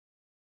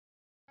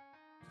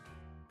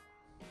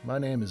My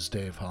name is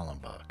Dave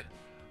Hollenbach,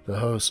 the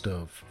host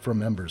of From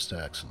Members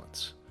to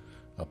Excellence,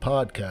 a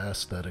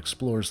podcast that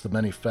explores the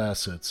many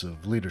facets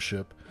of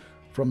leadership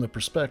from the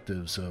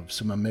perspectives of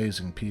some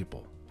amazing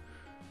people.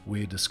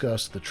 We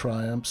discuss the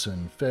triumphs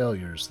and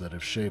failures that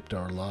have shaped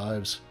our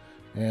lives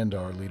and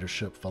our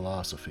leadership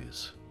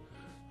philosophies.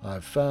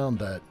 I've found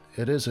that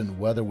it isn't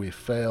whether we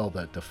fail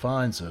that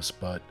defines us,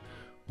 but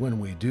when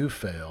we do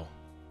fail,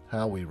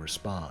 how we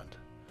respond.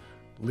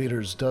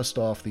 Leaders dust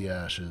off the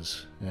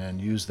ashes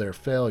and use their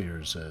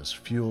failures as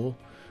fuel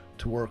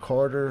to work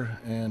harder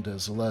and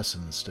as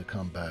lessons to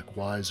come back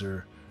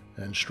wiser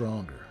and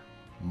stronger,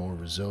 more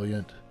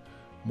resilient,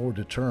 more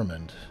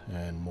determined,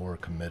 and more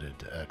committed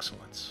to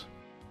excellence.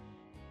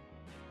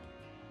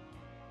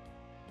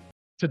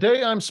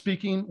 Today I'm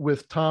speaking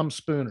with Tom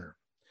Spooner.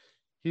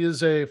 He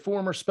is a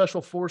former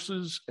Special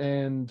Forces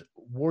and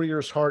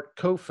Warriors Heart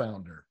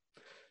co-founder.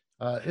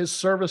 His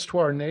service to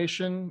our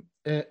nation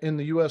in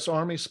the U.S.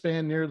 Army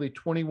spanned nearly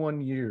 21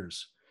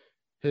 years.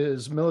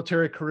 His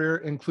military career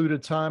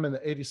included time in the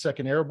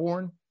 82nd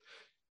Airborne.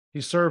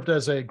 He served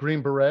as a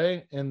Green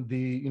Beret in the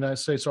United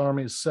States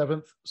Army's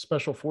 7th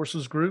Special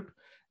Forces Group,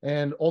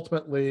 and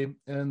ultimately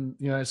in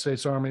the United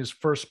States Army's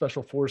 1st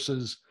Special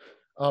Forces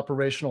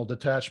Operational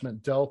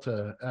Detachment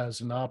Delta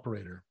as an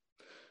operator.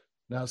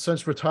 Now,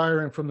 since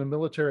retiring from the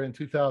military in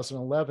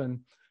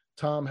 2011,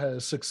 Tom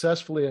has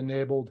successfully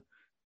enabled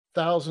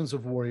thousands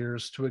of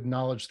warriors to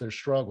acknowledge their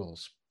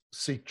struggles,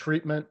 seek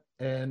treatment,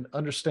 and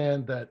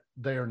understand that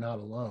they are not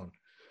alone.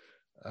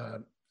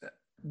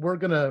 We're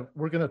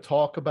gonna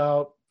talk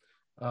about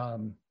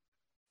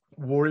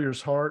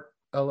Warriors Heart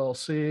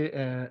LLC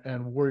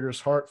and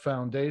Warriors Heart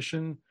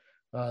Foundation,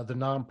 the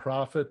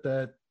nonprofit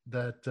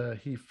that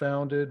he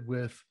founded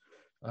with.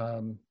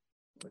 I'm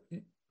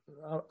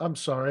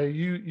sorry,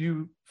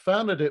 you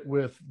founded it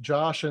with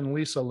Josh and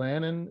Lisa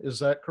Lannon. Is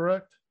that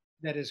correct?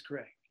 That is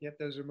correct. Yep,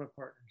 those are my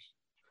partners.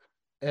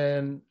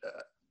 And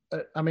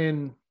I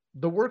mean,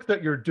 the work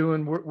that you're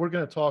doing, we're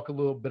going to talk a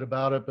little bit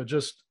about it, but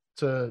just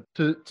to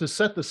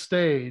set the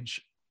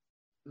stage,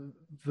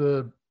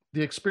 the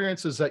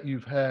experiences that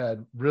you've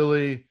had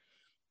really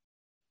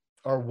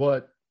are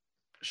what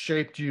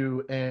shaped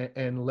you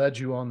and led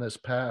you on this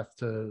path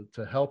to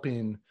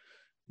helping,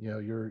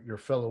 your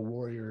fellow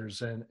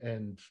warriors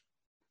and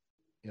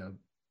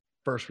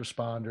first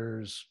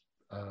responders,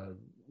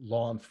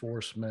 law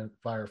enforcement,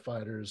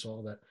 firefighters,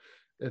 all that.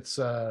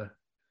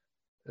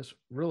 It's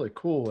really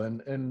cool.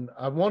 And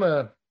I want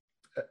to,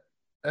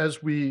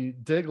 as we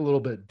dig a little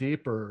bit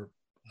deeper,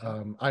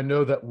 I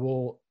know that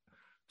we'll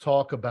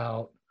talk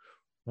about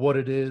what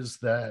it is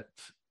that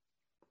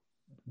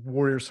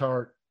Warriors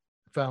Heart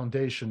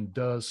Foundation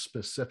does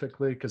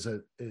specifically, because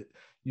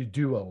you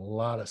do a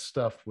lot of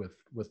stuff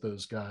with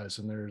those guys.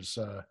 And there's,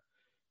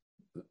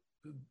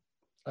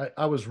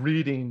 I was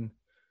reading,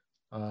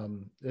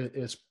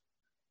 it's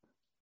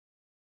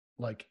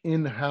like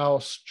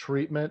in-house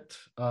treatment,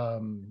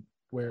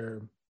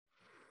 where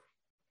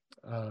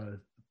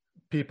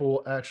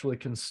people actually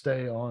can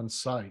stay on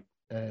site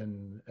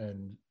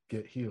and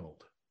get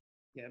healed.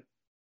 Yep.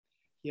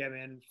 Yeah,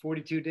 man.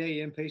 42-day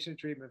inpatient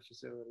treatment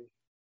facility.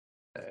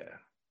 Yeah,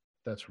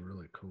 that's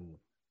really cool.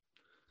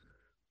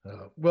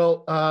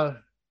 Well,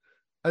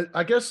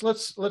 I guess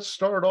let's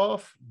start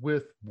off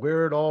with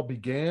where it all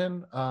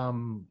began.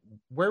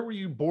 Where were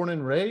you born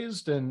and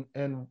raised, and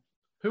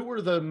who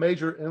were the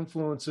major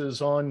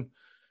influences on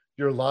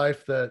your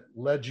life that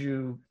led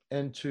you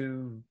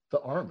into the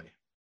Army?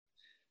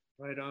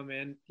 Right on,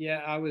 man.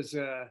 Yeah, I was.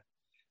 So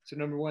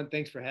number one,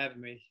 thanks for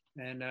having me.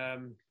 And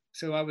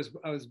so I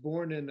was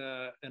born in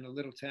a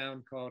little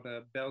town called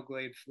Belle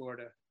Glade,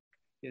 Florida.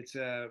 It's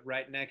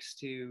right next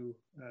to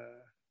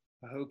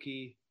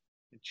Pahokee,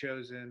 and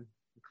Chosin,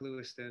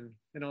 Clewiston,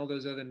 and all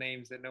those other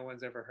names that no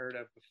one's ever heard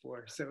of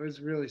before. So it was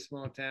a really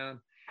small town.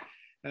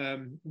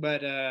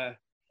 But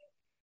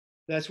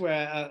that's where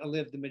I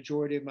lived the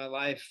majority of my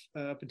life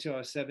up until I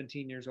was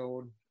 17 years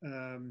old.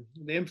 The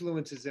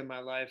influences in my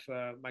life,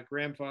 my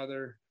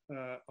grandfather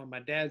on my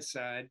dad's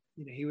side,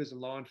 he was a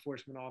law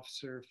enforcement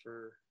officer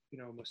for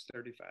almost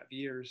 35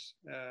 years.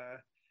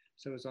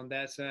 So it was on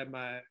that side.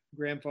 My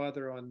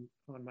grandfather on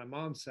my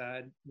mom's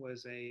side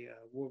was a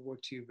World War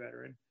II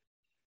veteran.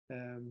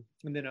 And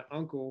then an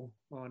uncle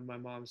on my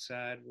mom's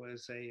side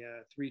was a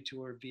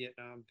 3-tour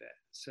Vietnam vet.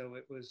 So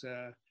it was,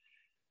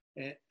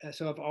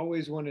 so I've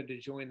always wanted to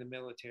join the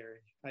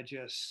military. I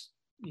just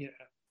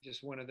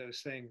one of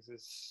those things.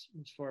 As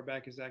far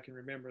back as I can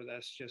remember,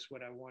 that's just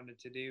what I wanted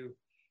to do.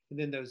 And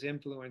then those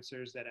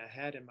influencers that I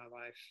had in my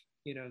life,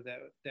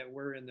 that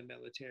were in the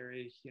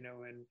military,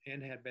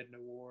 and had been to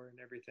war and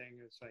everything.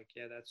 It's like,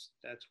 yeah, that's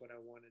what I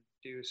wanted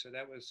to do. So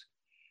that was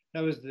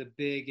the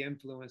big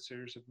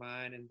influencers of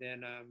mine. And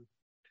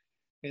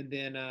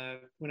then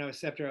when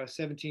after I was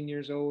 17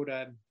 years old,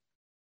 I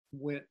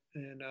went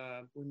and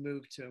we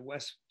moved to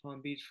West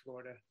Palm Beach,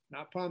 Florida.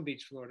 Not Palm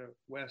Beach, Florida,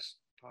 West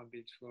Palm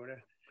Beach, Florida.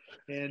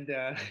 And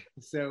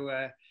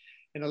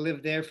and I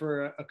lived there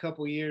for a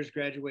couple years,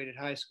 graduated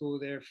high school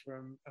there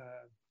from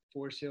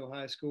Forest Hill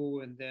High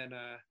School, and then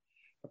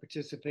I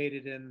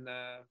participated in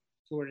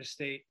Florida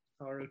State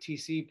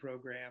ROTC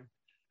program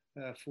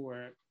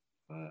for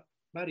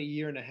about a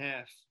year and a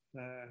half.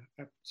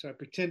 So I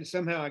pretended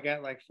somehow I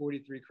got like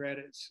 43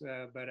 credits,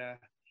 but I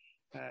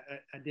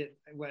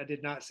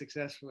did not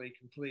successfully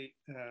complete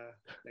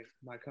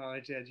my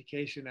college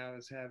education. I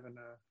was having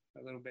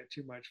a little bit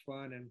too much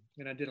fun,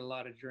 and I did a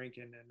lot of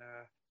drinking, and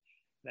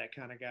that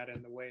kind of got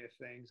in the way of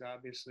things,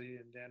 obviously.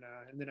 And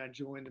then I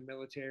joined the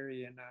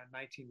military in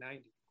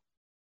 1990.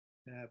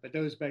 But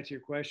those, back to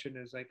your question,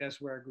 is like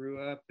that's where I grew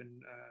up,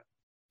 and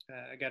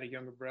I got a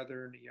younger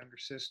brother and a younger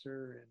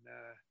sister,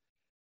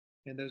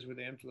 and those were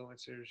the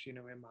influencers, in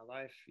my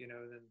life, and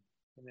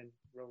then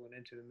rolling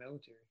into the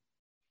military.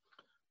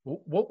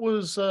 What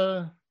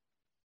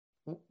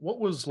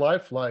was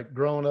life like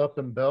growing up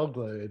in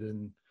Belglade,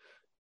 and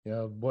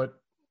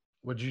what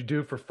would you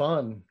do for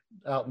fun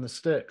out in the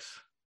sticks?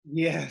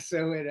 Yeah,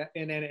 so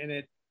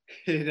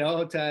it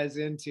all ties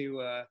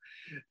into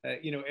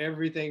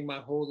everything. My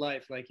whole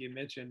life, like you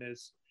mentioned,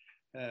 is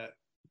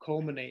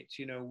culminates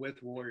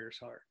with Warriors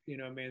Heart.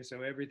 What I mean?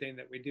 So everything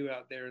that we do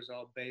out there is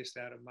all based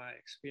out of my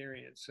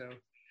experience. So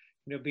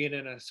being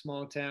in a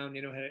small town,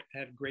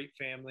 had a great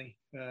family,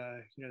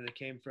 that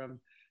came from,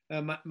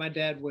 my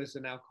dad was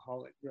an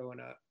alcoholic growing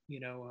up,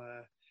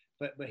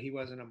 but he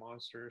wasn't a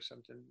monster or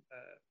something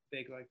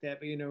big like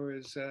that. But, it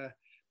was,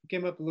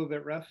 came up a little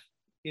bit rough,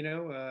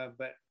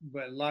 but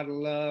a lot of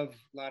love,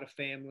 a lot of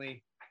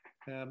family.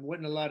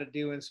 Wasn't a lot to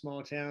do in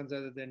small towns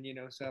other than,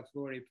 South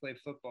Florida, you play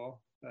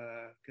football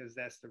because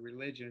that's the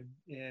religion.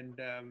 And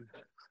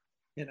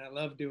I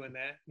love doing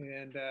that.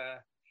 And,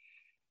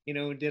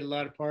 did a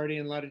lot of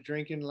partying, a lot of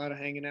drinking, a lot of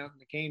hanging out in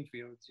the cane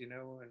fields, and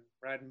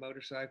riding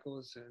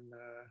motorcycles and,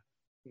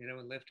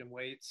 and lifting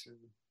weights. And,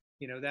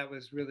 that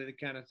was really the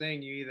kind of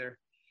thing you either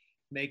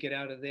make it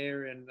out of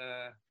there in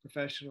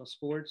professional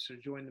sports or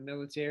join the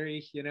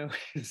military,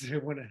 so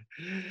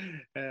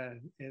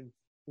and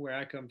where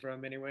I come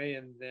from anyway.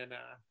 And then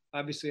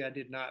obviously I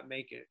did not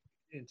make it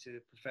into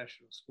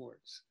professional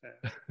sports.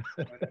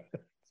 But,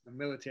 the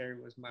military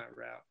was my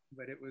route,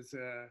 but it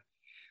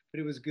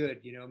was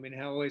good. I mean,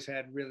 I always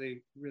had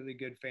really, really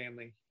good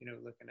family,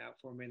 looking out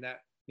for me, and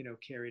that,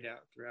 carried out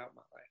throughout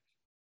my life.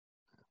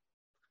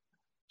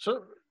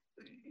 So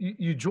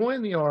you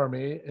joined the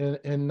Army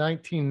in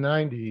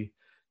 1990,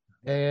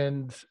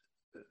 and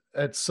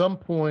at some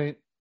point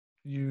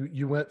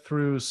you went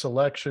through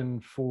selection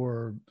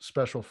for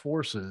Special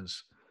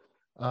Forces.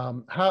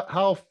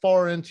 How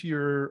far into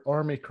your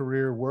Army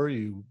career were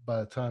you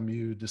by the time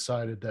you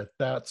decided that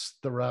that's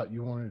the route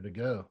you wanted to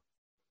go?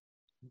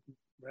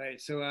 Right.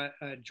 So I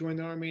joined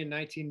the Army in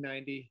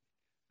 1990.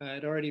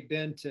 I'd already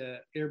been to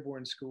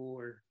airborne school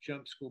or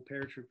jump school,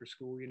 paratrooper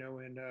school,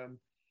 and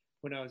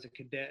when I was a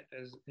cadet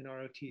as in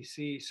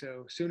ROTC.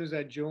 So as soon as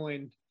I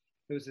joined,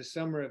 it was the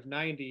summer of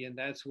 '90, and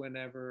that's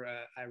whenever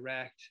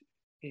Iraq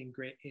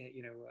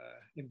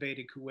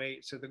invaded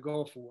Kuwait. So the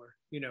Gulf War,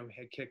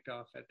 had kicked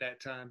off at that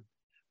time,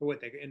 or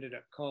what they ended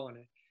up calling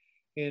it.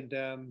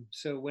 And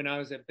so when I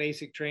was at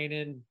basic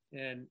training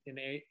and in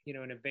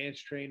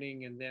advanced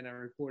training, and then I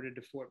reported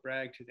to Fort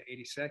Bragg to the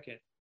 82nd,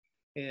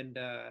 and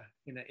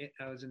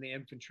I was in the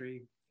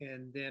infantry,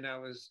 and then I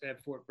was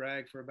at Fort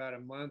Bragg for about a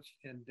month,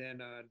 and then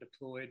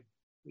deployed,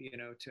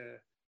 to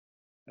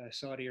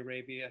Saudi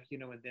Arabia,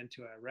 and then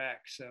to Iraq.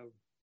 So,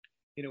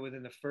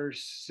 within the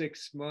first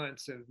 6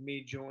 months of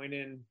me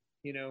joining,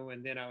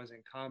 and then I was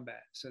in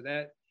combat. So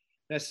that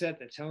set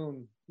the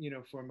tone,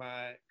 for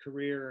my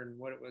career and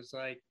what it was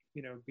like,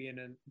 being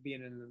in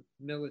the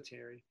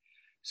military.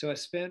 So I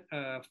spent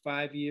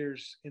 5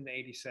 years in the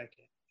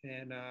 82nd,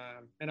 and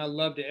I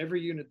loved it.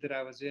 Every unit that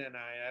I was in,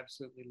 I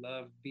absolutely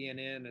loved being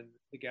in, and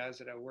the guys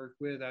that I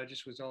worked with. I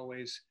just was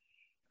always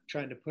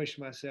trying to push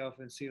myself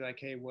and see like,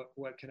 hey,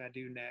 what can I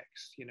do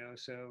next?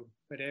 So,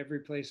 but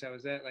every place I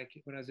was at, like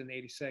when I was in the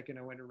 82nd,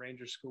 I went to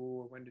Ranger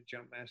School, I went to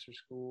Jump Master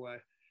School.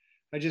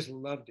 I just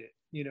loved it.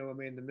 I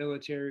mean, the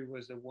military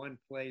was the one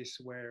place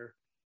where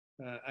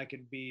I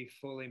could be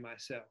fully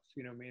myself,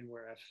 I mean,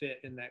 where I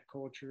fit in that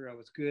culture. I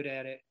was good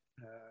at it,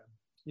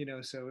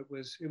 so it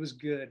was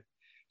good.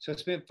 So I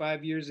spent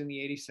 5 years in the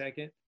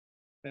 82nd,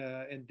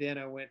 and then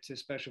I went to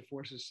Special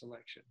Forces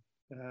selection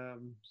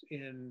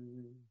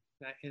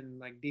in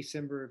like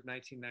December of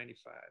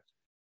 1995.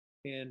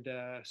 And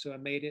so I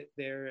made it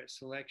there at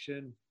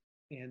selection,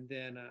 and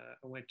then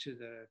I went to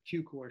the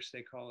Q course,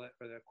 they call it,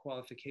 or the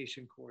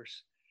qualification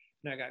course.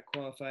 And I got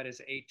qualified as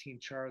 18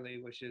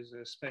 Charlie, which is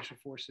a Special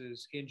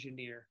Forces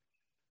engineer.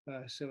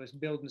 So it's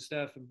building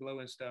stuff and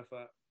blowing stuff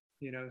up,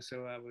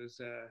 so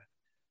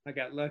I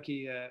got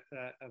lucky.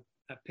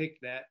 I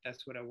picked that.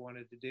 That's what I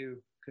wanted to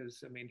do.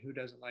 Cause I mean, who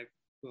doesn't like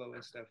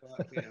blowing stuff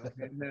up,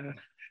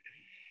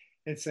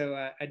 and so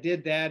I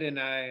did that. And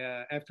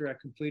after I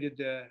completed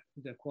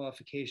the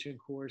qualification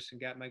course and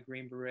got my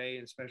Green Beret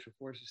and Special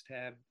Forces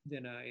tab,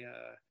 then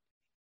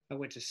I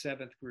went to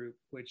 7th Group,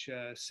 which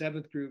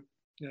 7th Group,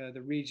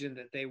 the region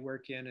that they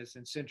work in is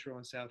in Central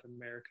and South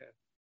America.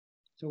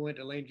 So I went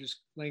to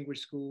language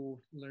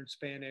school, learned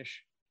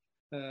Spanish,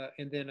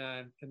 And then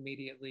I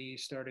immediately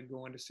started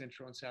going to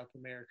Central and South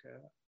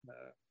America.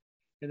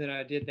 And then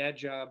I did that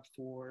job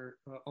for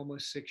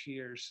almost 6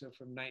 years. So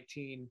from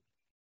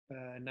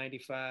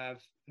 1995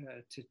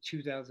 to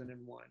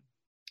 2001.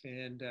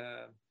 And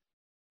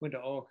went to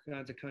all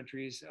kinds of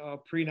countries, all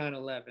pre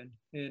 9/11.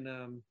 And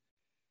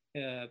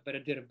but I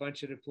did a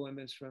bunch of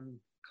deployments from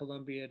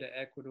Colombia to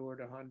Ecuador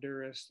to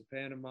Honduras to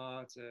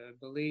Panama to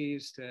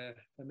Belize to,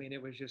 I mean,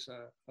 it was just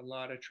a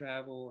lot of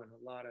travel and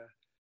a lot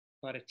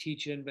of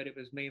teaching, but it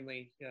was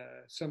mainly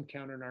some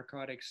counter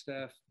narcotic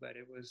stuff. But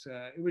it was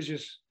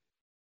just,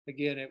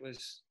 again, it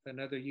was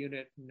another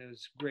unit, and it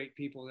was great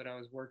people that I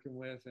was working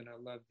with, and I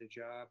loved the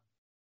job.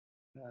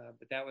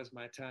 But that was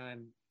my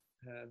time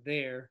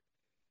there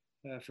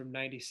from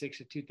 96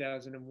 to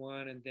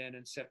 2001. And then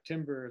in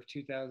September of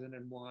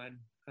 2001,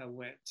 I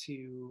went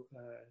to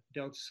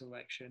Delta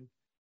Selection.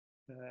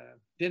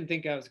 Didn't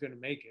think I was going to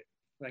make it.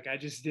 Like I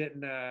just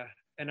didn't. I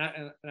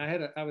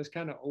was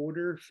kind of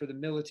older for the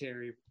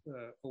military,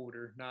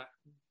 older, not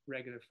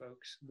regular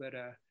folks. But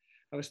I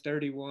was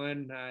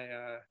 31.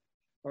 I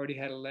already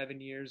had 11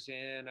 years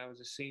in. I was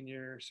a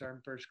senior,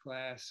 sergeant first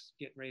class,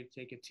 getting ready to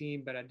take a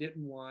team. But I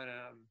didn't want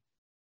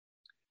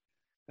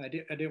I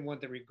didn't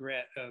want the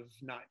regret of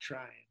not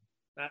trying.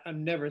 I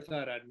never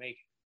thought I'd make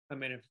it. I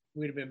mean, if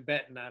we'd have been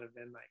betting, I'd have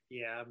been like,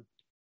 yeah.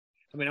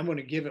 I mean, I'm going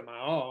to give it my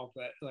all,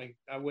 but like,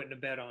 I wouldn't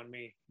have bet on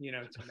me,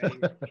 to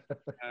make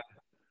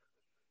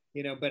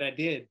it. But I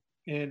did.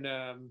 And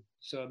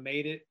so I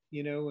made it,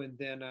 and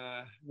then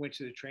went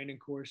to the training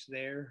course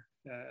there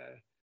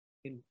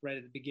right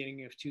at the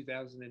beginning of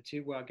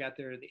 2002. Well, I got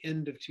there at the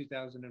end of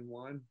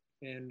 2001.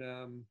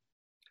 And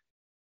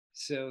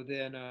so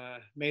then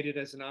made it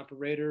as an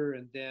operator,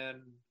 and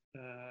then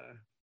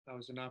I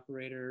was an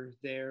operator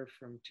there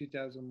from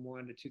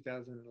 2001 to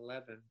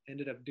 2011.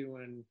 Ended up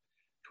doing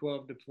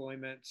 12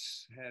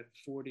 deployments, had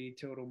 40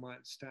 total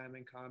months time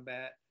in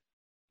combat,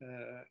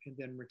 and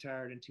then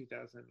retired in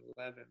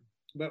 2011.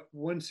 But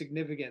one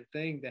significant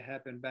thing that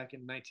happened back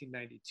in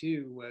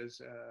 1992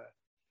 was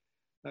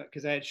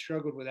because I had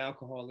struggled with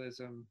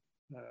alcoholism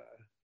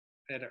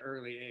at an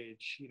early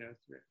age, I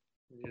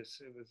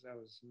was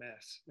a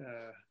mess,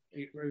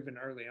 even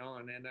early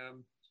on. And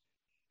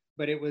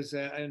but it was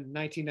in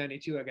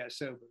 1992 I got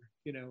sober.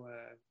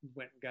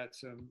 Went and got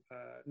some,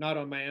 not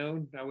on my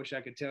own. I wish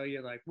I could tell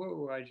you like,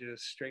 whoa, I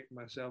just straightened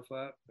myself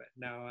up. But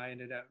no, I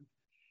ended up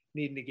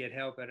needing to get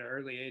help at an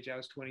early age. I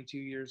was 22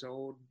 years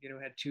old.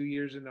 Had 2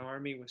 years in the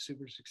Army, was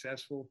super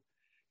successful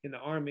in the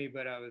Army,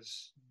 but I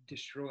was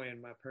destroying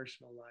my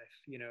personal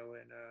life.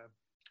 And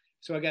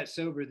so I got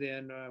sober.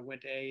 Then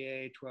went to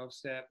AA,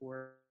 12-step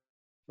work,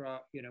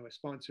 with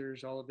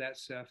sponsors, all of that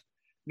stuff,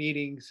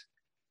 meetings,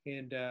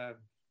 and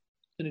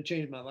it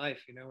changed my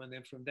life, and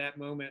then from that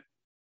moment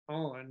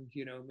on,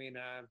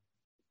 I've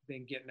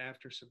been getting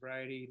after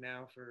sobriety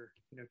now for,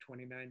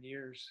 29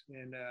 years.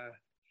 And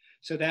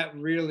so that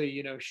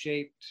really,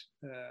 shaped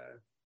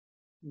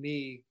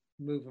me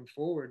moving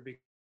forward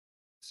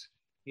because,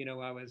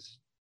 I was,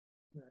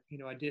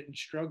 I didn't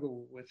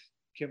struggle with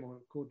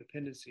chemical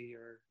dependency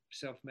or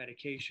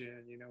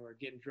self-medication, or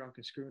getting drunk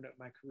and screwing up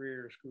my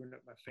career or screwing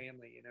up my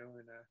family, and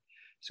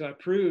so I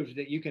proved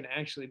that you can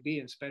actually be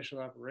in special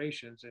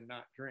operations and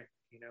not drink,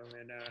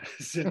 and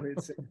so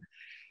it's,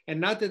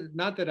 and not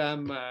that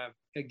I'm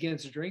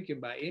against drinking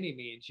by any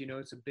means,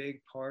 it's a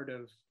big part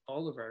of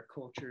all of our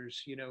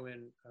cultures,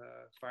 in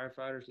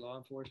firefighters, law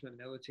enforcement,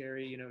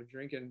 military,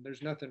 drinking,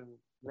 there's nothing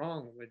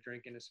wrong with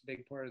drinking. It's a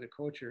big part of the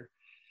culture.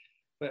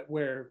 But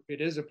where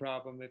it is a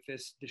problem, if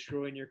it's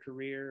destroying your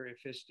career,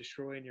 if it's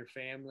destroying your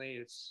family,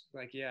 it's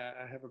like, yeah,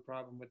 I have a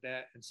problem with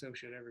that, and so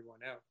should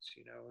everyone else,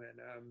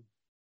 And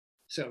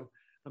so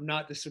I'm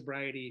not the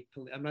sobriety,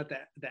 I'm not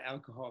the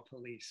alcohol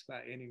police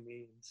by any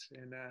means.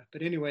 And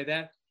but anyway,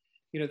 that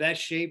that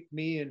shaped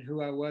me and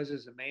who I was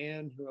as a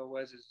man, who I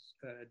was as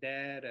a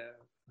dad, a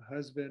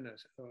husband, a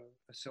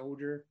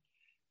soldier,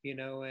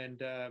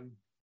 and and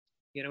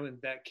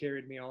that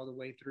carried me all the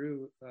way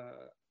through.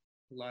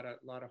 A lot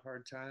of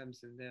hard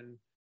times, and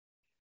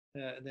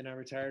then I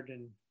retired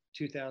in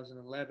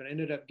 2011.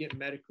 Ended up getting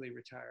medically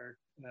retired,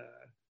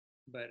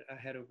 but I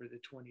had over the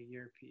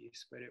 20-year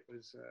piece. But it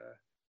was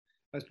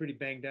I was pretty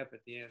banged up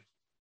at the end.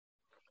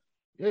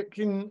 Yeah,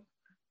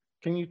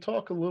 can you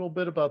talk a little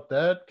bit about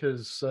that?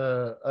 Because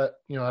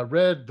I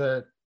read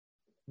that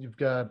you've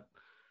got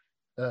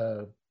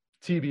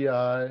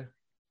TBI.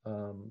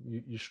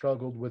 You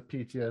struggled with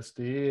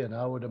PTSD, and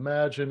I would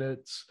imagine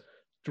it's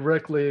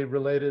directly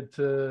related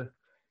to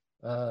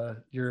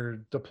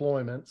your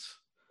deployments.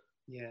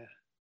 Yeah,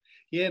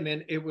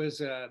 man. It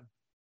was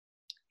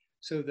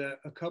so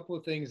a couple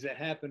of things that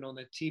happened on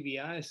the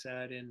TBI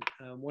side. In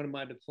one of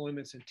my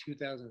deployments in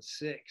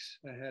 2006,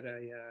 I had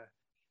a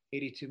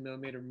 82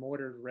 millimeter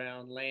mortar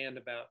round land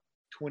about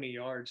 20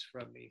 yards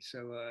from me.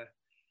 So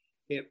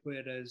it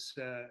was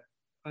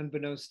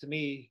unbeknownst to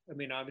me. I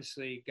mean,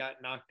 obviously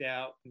got knocked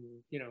out,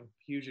 and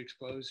huge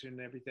explosion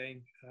and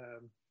everything.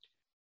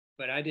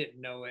 But I didn't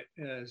know it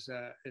as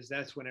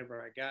that's whenever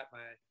I got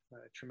my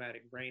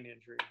traumatic brain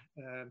injury.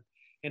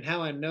 and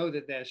how I know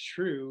that that's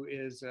true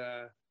is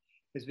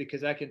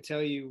because I can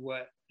tell you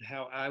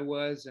how I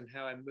was and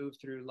how I moved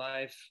through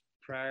life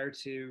prior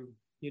to,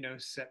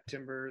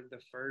 September the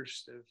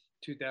 1st of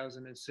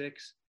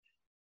 2006,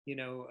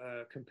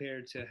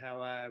 compared to how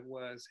I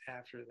was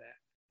after that,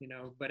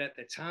 but at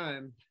the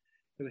time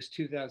it was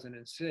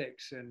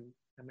 2006. And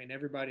I mean,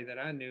 everybody that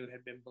I knew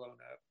had been blown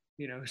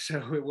up,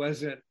 so it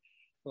wasn't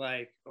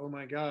like, oh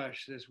my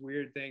gosh, this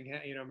weird thing,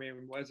 I mean,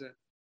 it wasn't,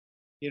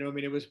 I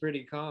mean, it was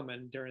pretty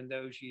common during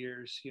those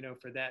years,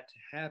 for that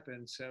to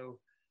happen. So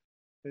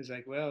it was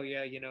like, well,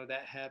 yeah,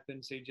 that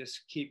happened. So you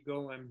just keep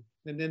going.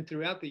 And then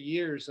throughout the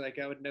years, like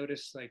I would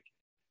notice like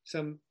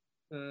some,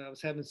 I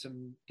was having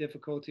some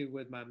difficulty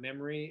with my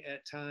memory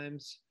at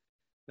times,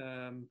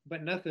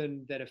 but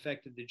nothing that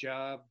affected the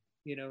job,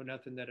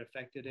 nothing that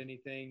affected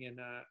anything.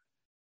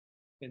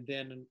 And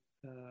then,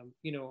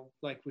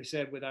 like we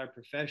said, with our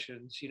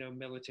professions,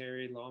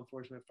 military, law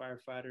enforcement,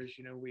 firefighters,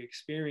 we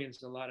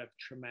experienced a lot of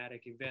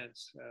traumatic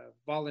events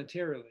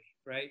voluntarily,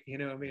 right? I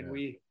mean, Yeah.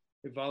 we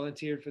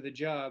volunteered for the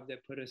job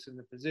that put us in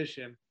the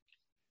position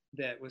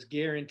that was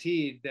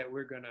guaranteed that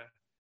we're going to,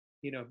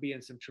 be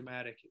in some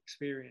traumatic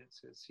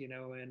experiences,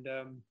 and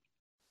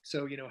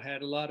so,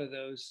 had a lot of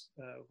those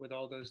with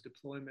all those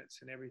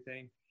deployments and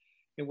everything.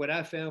 And what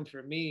I found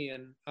for me,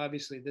 and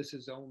obviously this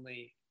is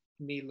only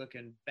me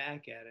looking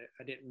back at it,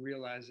 I didn't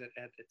realize it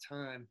at the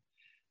time,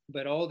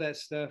 but all that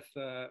stuff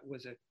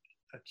was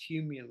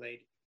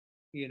accumulating.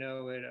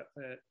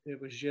 It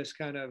was just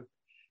kind of,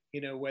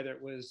 whether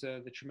it was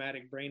the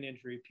traumatic brain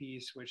injury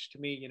piece, which to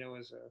me,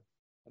 is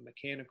a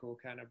mechanical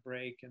kind of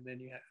break, and then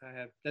I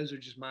have, those are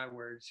just my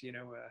words,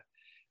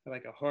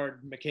 like a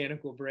hard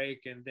mechanical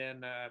break, and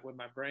then with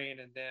my brain,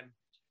 and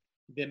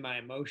then my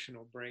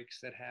emotional breaks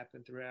that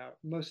happened throughout.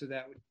 Most of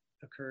that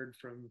occurred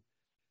from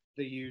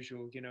the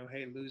usual,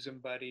 hey, losing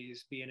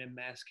buddies, being in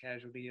mass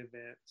casualty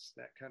events,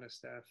 that kind of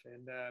stuff.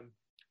 And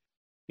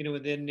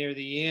and then near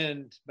the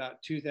end,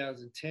 about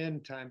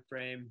 2010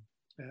 timeframe,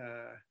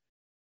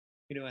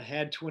 I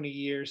had 20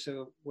 years.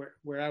 So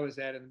where I was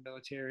at in the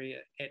military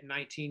at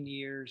 19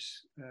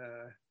 years,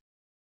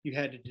 you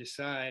had to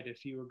decide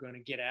if you were going to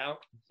get out,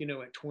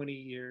 at 20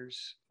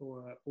 years,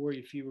 or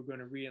if you were going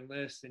to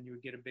re-enlist, and you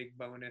would get a big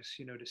bonus,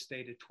 to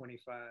stay to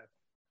 25.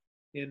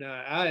 And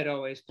I had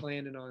always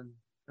planned on,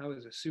 I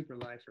was a super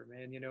lifer,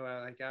 man.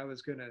 I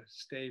was going to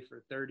stay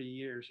for 30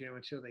 years,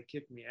 until they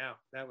kicked me out.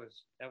 That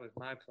was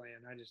my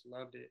plan. I just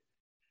loved it.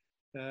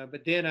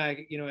 But then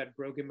I, had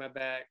broken my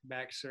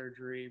back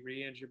surgery,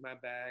 re-injured my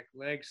back,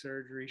 leg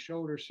surgery,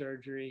 shoulder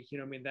surgery.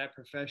 I mean, that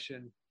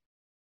profession,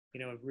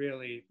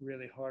 really,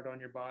 really hard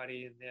on your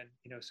body. And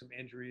then, some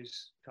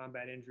injuries,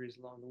 combat injuries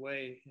along the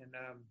way. And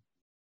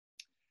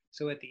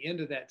so at the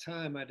end of that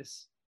time, I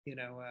just,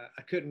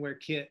 I couldn't wear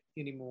kit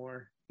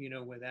anymore,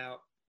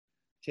 without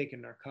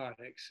taking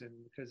narcotics. And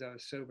because I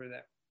was sober,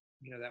 that,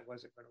 that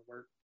wasn't going to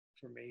work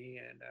for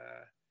me. And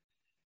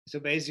so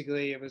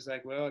basically it was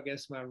like, well, I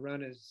guess my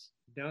run is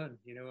done.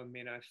 I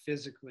mean, I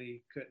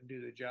physically couldn't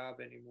do the job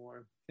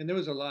anymore. And there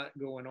was a lot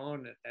going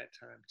on at that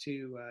time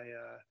too.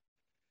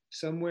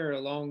 Somewhere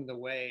along the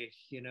way,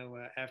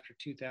 after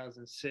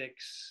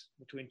 2006,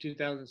 between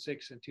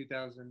 2006 and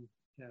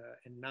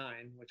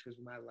 2009, which was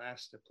my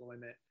last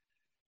deployment,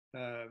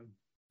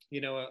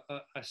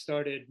 I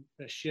started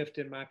a shift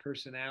in my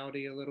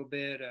personality a little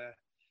bit.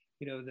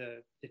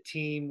 The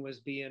team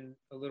was being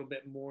a little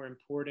bit more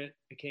important,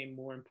 became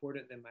more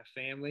important than my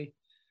family,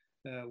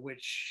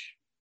 which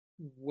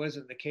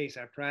wasn't the case.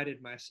 I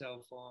prided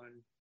myself on,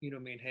 I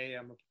mean, hey,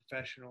 I'm a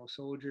professional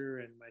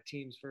soldier, and my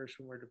team's first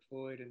when we're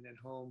deployed, and then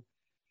home.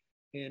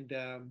 And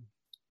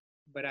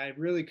but I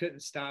really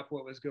couldn't stop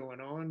what was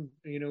going on,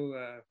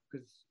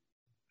 because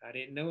I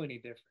didn't know any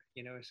different.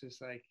 It's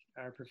just like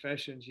our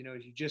professions,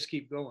 you just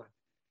keep going.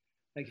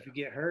 Like if you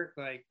get hurt,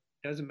 like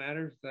doesn't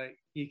matter, like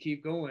you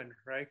keep going,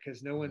 right?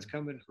 Because no one's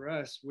coming for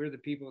us. We're the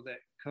people that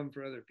come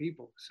for other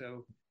people.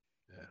 So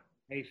Yeah.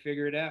 hey,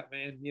 figure it out,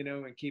 man,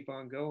 and keep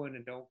on going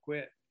and don't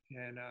quit.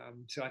 And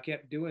so I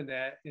kept doing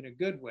that in a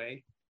good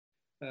way.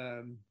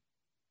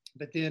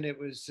 But then it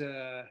was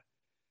a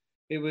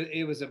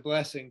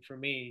blessing for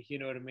me, you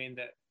know what I mean,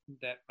 that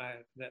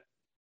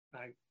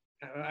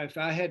if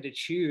I had to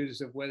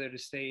choose of whether to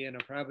stay in, I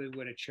probably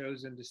would have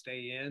chosen to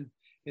stay in,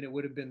 and it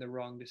would have been the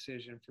wrong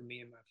decision for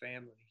me and my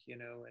family,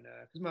 and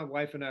because my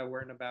wife and I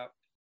weren't about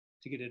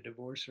to get a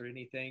divorce or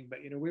anything, but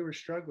we were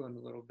struggling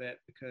a little bit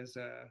because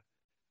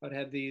I'd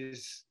have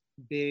these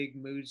big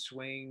mood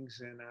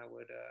swings, and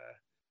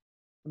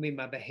I mean,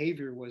 my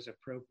behavior was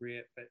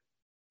appropriate, but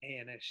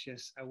man, it's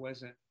just I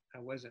wasn't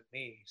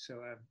me.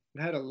 So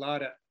I've had a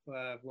lot of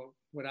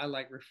what I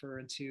like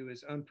referring to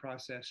as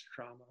unprocessed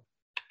trauma,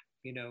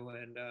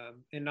 and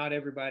not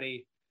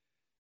everybody.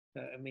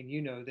 I mean,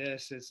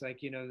 this. It's like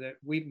that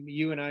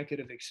you and I could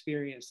have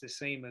experienced the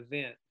same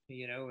event,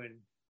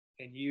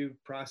 and you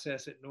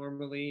process it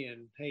normally,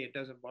 and hey, it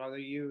doesn't bother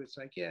you. It's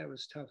like, yeah, it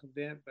was a tough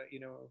event, but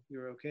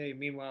you're okay.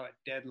 Meanwhile, it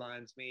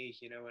deadlines me,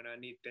 and I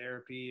need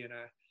therapy, and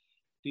I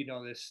need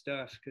all this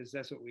stuff because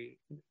that's what we,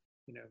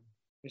 you know,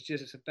 it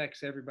just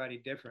affects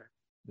everybody different.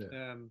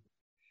 Yeah.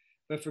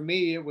 But for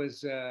me, it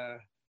was,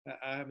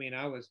 I mean,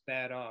 I was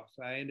bad off.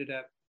 I ended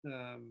up,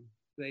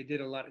 they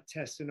did a lot of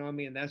testing on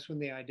me, and that's when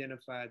they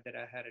identified that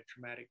I had a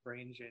traumatic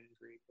brain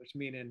injury, which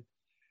meaning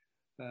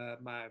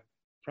my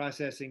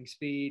processing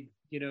speed,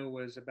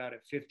 was about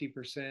at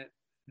 50%.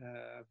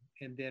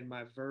 And then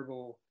my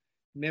verbal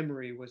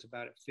memory was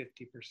about at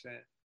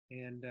 50%.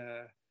 And,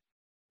 uh,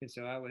 and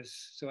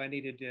so I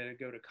needed to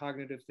go to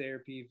cognitive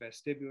therapy,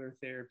 vestibular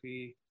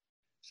therapy,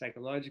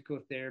 psychological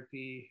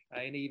therapy.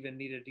 I even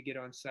needed to get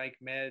on psych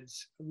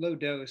meds, low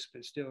dose,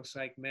 but still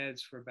psych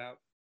meds for about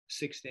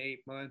 6 to 8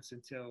 months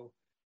until,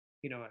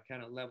 I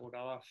kind of leveled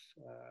off.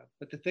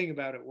 But the thing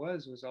about it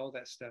was all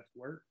that stuff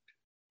worked.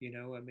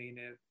 I mean,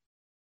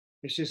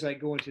 it's just like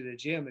going to the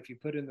gym. If you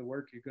put in the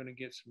work, you're going to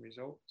get some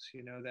results.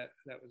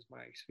 That was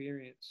my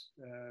experience.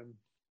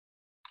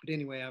 But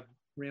anyway, I've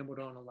rambled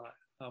on a lot.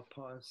 I'll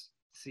pause,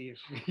 see if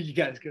you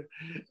guys got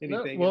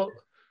anything. No,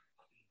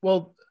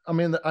 well, I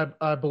mean,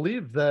 I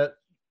believe that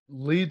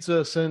leads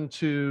us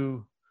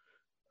into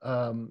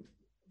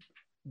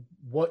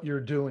what you're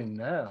doing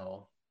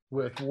now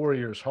with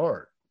Warrior's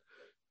Heart.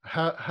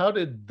 How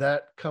did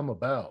that come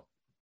about?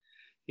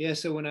 Yeah,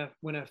 so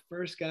when I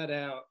first got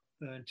out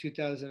in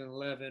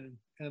 2011,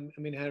 I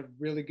mean, I had a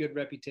really good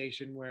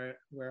reputation where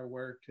I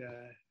worked,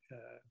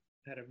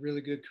 had a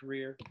really good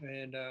career,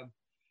 and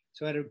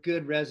so I had a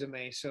good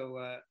resume. So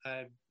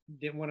I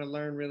didn't want to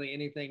learn really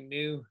anything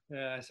new,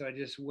 so I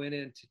just went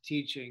into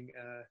teaching.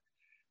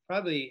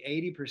 Probably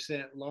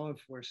 80% law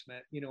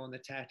enforcement, on the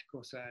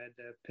tactical side,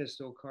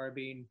 pistol,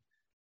 carbine,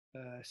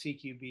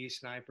 CQB,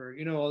 sniper,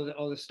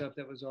 all the stuff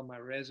that was on my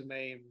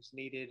resume and was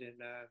needed,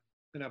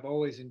 and I've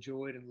always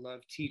enjoyed and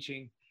loved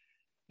teaching.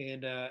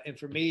 And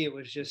for me, it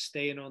was just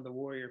staying on the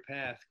warrior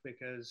path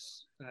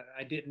because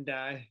I didn't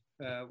die,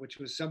 which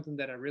was something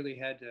that I really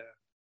had to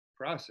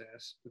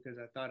process because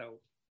I thought I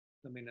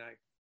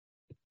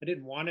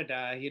didn't want to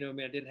die, I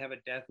mean, I didn't have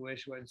a death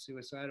wish, wasn't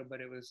suicidal, but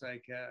it was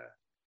like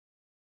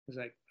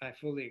I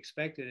fully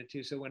expected it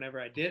to. So whenever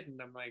I didn't,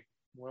 I'm like,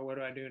 well, what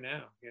do I do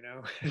now?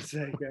 It's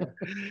like,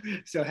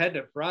 so I had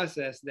to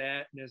process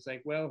that. And it's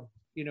like, well,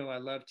 I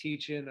love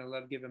teaching. I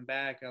love giving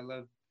back. I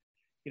love,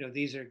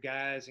 these are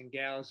guys and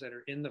gals that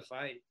are in the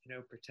fight,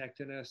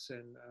 protecting us.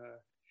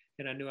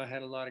 And I knew I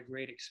had a lot of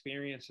great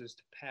experiences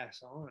to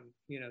pass on,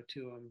 to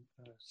them,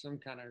 some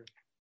kind of,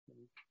 in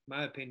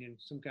my opinion,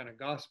 some kind of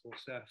gospel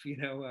stuff,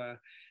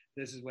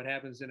 this is what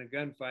happens in a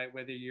gunfight,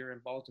 whether you're in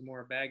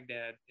Baltimore or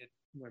Baghdad,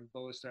 when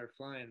bullets start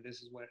flying,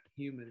 this is what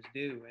humans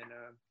do. And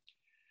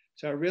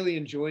so I really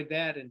enjoyed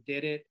that and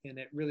did it. And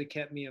it really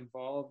kept me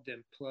involved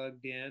and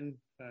plugged in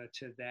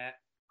to that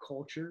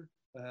culture,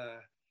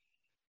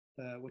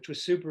 which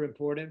was super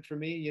important for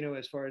me,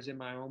 as far as in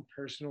my own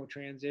personal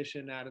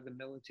transition out of the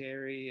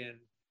military.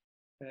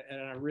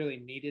 And I really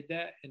needed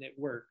that, and it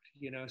worked,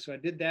 So I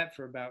did that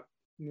for about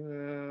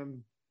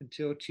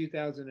until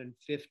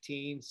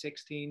 2015,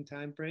 16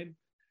 timeframe.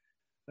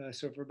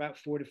 So for about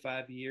 4 to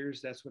 5 years,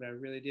 that's what I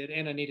really did,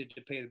 and I needed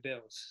to pay the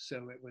bills.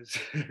 So it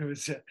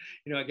was,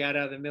 I got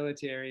out of the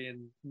military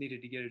and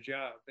needed to get a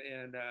job,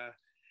 and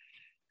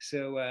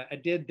so I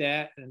did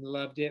that and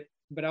loved it.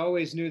 But I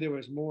always knew there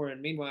was more.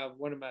 And meanwhile,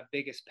 one of my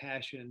biggest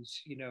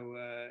passions,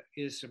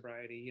 is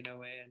sobriety,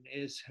 and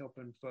is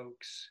helping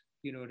folks,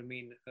 what I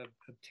mean,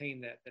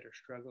 obtain that are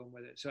struggling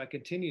with it. So I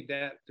continued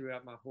that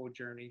throughout my whole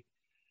journey.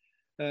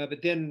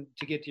 But then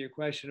to get to your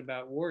question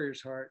about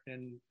Warrior's Heart,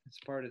 and it's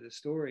part of the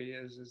story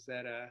is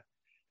that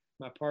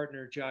my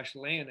partner, Josh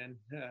Lannon,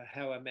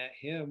 how I met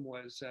him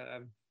was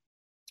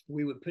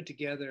we would put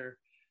together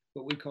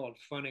what we called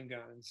fun and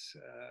guns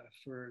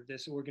for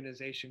this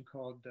organization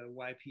called the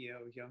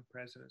YPO, Young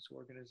Presidents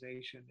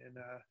Organization. And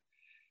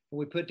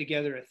we put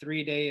together a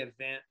 3-day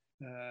event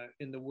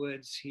in the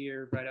woods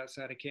here right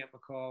outside of Camp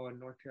McCall in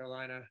North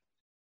Carolina,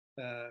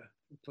 a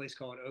place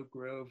called Oak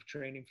Grove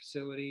Training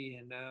Facility.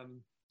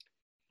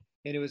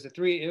 And it was a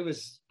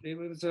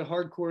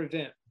hardcore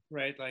event,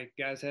 right? Like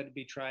guys had to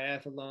be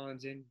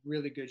triathlons in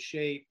really good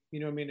shape.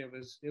 I mean, it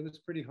was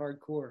pretty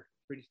hardcore,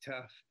 pretty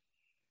tough.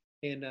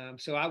 And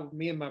so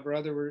me and my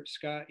brother were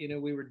Scott,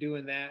 we were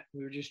doing that.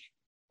 We were just,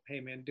 hey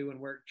man, doing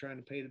work, trying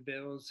to pay the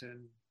bills and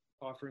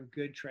offering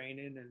good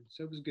training. And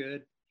so it was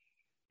good.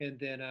 And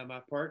then my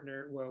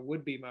partner,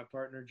 would be my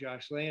partner,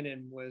 Josh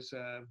Lannon, was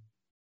a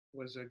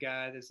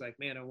guy that's like,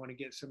 man, I want to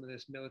get some of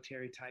this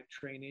military type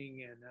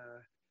training. And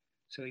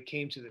so he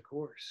came to the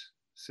course.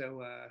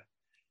 So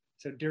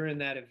during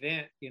that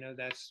event,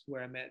 that's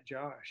where I met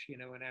Josh,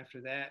 and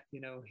after that,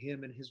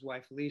 him and his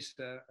wife,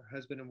 Lisa,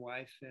 husband and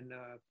wife, and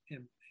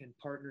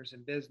partners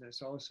in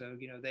business also,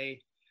 they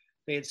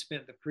had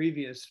spent the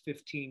previous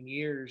 15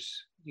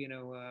 years,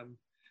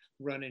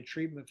 running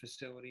treatment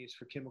facilities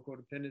for chemical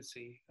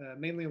dependency,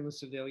 mainly on the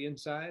civilian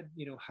side,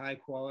 high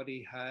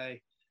quality, high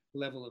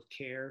level of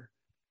care.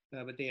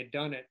 But they had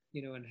done it,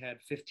 and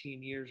had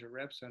 15 years of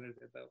reps under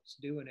their belts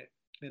doing it.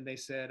 And they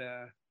said,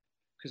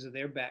 because of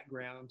their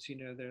backgrounds,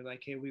 they're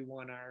like, hey, we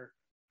want our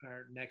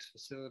next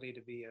facility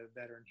to be a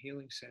veteran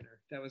healing center.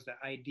 That was the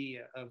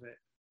idea of it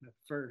at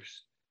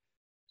first.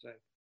 It's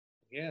like,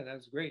 yeah, that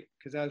was great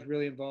because I was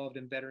really involved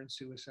in veteran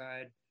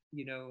suicide,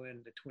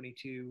 and the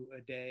 22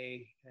 a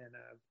day and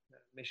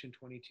Mission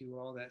 22,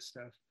 all that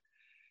stuff.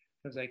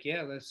 I was like,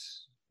 yeah,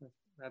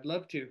 I'd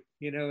love to,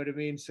 you know what I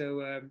mean?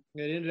 So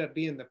it ended up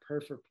being the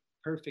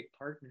perfect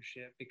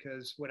partnership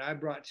because what I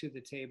brought to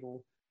the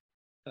table,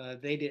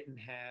 they didn't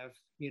have,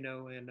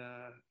 and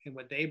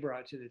what they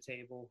brought to the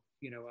table,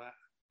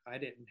 I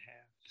didn't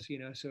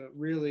have, so it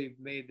really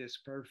made this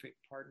perfect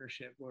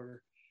partnership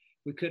where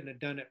we couldn't have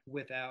done it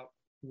without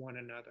one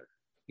another,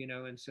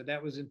 and so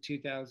that was in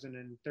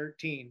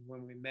 2013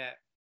 when we met.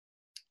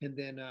 And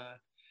then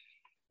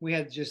we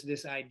had just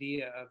this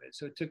idea of it.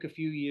 So it took a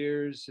few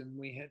years, and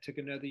took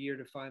another year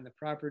to find the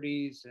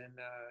properties, and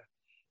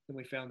then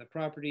we found the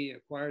property,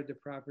 acquired the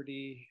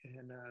property,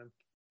 and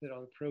put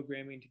all the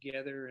programming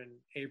together. In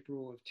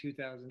April of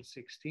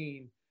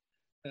 2016,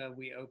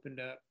 we opened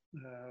up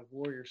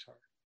Warriors Heart,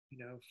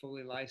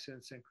 fully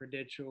licensed and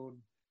credentialed.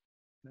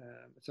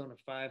 It's on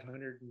a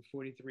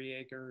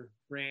 543-acre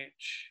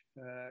ranch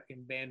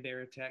in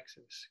Bandera,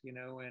 Texas.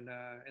 And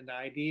the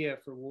idea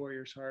for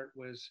Warriors Heart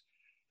was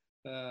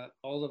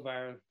all of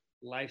our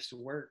life's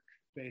work,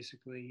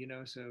 basically.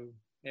 So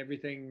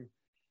everything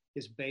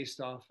is based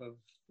off of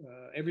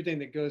everything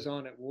that goes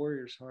on at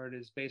Warriors Heart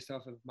is based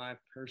off of my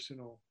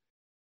personal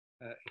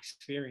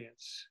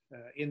experience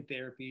in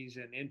therapies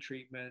and in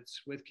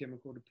treatments with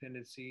chemical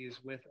dependencies,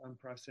 with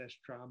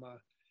unprocessed trauma.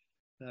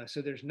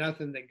 So there's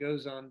nothing that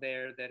goes on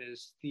there that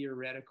is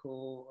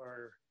theoretical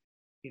or,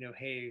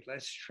 hey,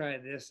 let's try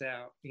this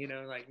out.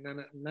 Like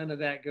none of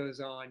that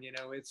goes on.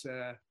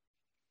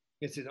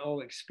 It's an all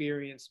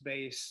experience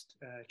based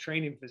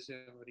training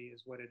facility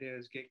is what it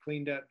is. Get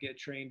cleaned up, get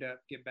trained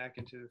up, get back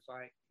into the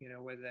fight.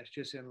 Whether that's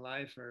just in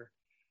life or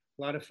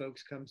a lot of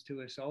folks comes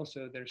to us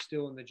also, they're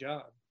still in the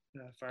job.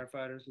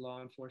 Firefighters,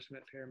 law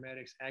enforcement,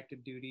 paramedics,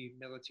 active duty,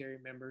 military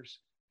members.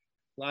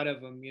 A lot of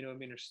them,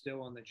 are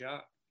still on the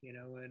job.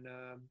 And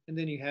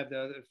then you have the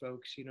other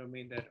folks,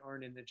 that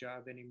aren't in the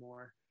job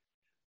anymore,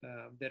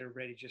 that are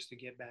ready just to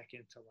get back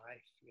into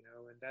life.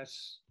 And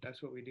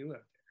that's what we do out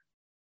there.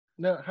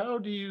 Now, how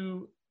do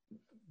you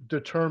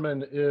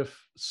determine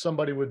if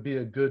somebody would be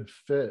a good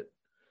fit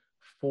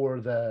for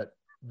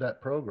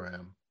that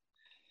program?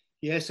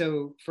 Yeah,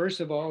 so first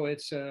of all,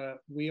 it's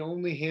we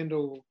only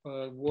handle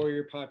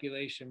warrior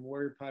population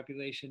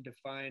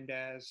defined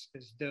as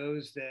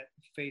those that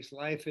face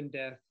life and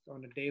death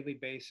on a daily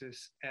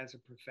basis as a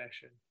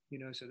profession.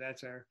 So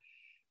that's our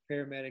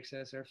paramedics,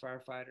 that's our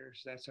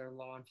firefighters, that's our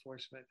law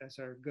enforcement, that's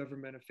our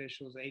government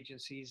officials,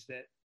 agencies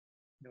that,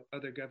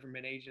 other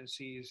government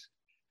agencies,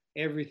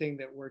 everything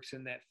that works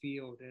in that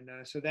field. And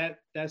so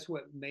that's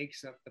what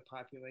makes up the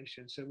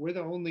population. So we're the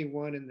only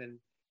one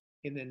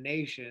in the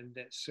nation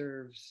that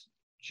serves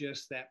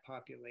just that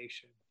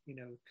population,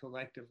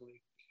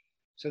 collectively.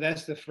 So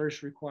that's the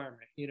first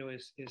requirement,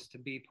 is to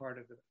be part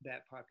of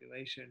that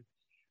population.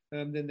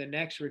 Then the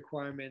next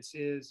requirements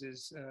is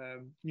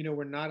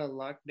we're not a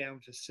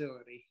lockdown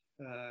facility.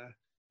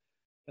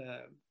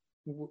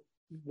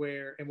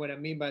 Where, and what I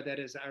mean by that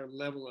is our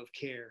level of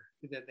care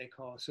that they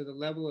call. So the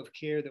level of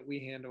care that we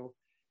handle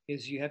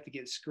is you have to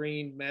get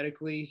screened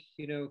medically,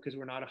 because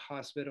we're not a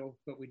hospital,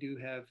 but we do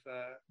have,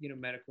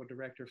 medical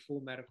director,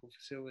 full medical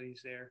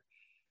facilities there.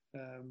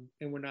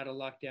 And we're not a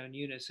lockdown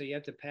unit. So you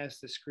have to pass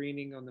the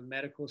screening on the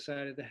medical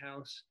side of the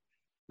house,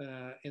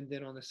 and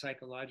then on the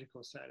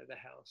psychological side of the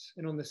house.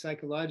 And on the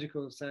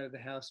psychological side of the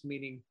house,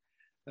 meaning,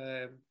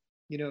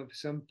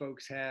 some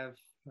folks have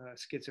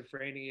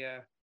schizophrenia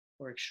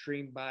or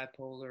extreme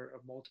bipolar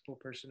or multiple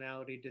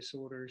personality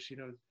disorders.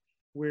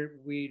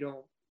 We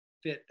don't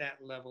fit that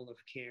level of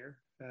care.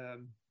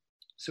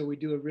 So we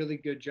do a really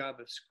good job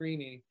of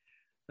screening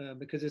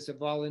because it's a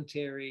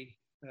voluntary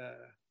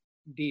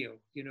deal.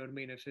 You know what I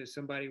mean? If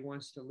somebody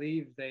wants to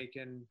leave, they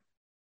can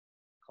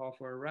call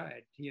for a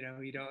ride.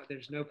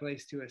 There's no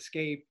place to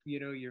escape.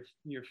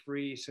 You're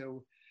free.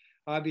 So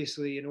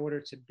obviously, in order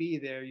to be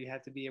there, you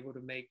have to be able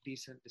to make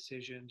decent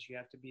decisions. You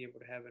have to be able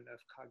to have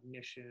enough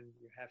cognition.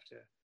 You have to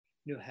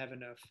have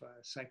enough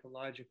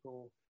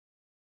psychological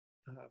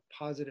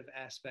positive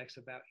aspects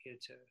about you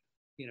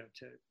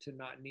to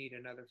not need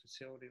another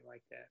facility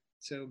like that.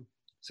 So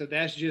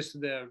that's just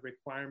the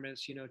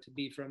requirements, to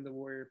be from the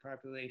warrior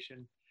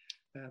population,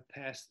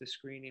 past the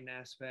screening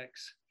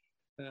aspects.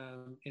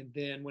 And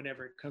then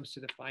whenever it comes to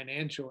the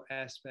financial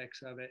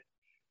aspects of it,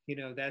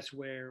 that's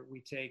where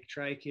we take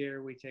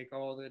TRICARE, we take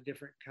all the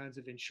different kinds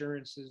of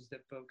insurances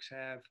that folks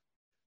have.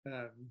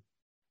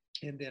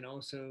 And then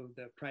also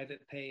the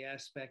private pay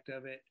aspect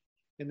of it.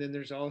 And then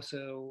there's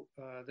also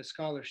the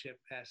scholarship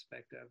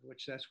aspect of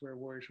which that's where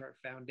Warriors Heart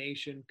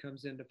Foundation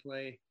comes into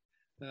play.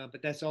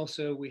 But that's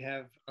also, we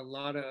have a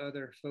lot of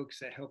other folks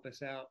that help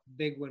us out.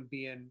 Big one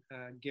being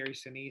Gary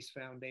Sinise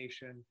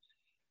Foundation,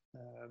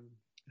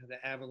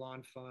 the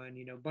Avalon Fund,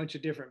 a bunch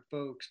of different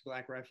folks,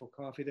 Black Rifle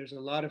Coffee. There's a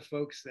lot of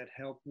folks that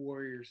help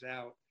warriors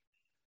out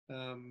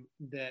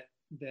that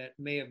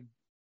may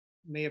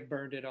have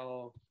burned it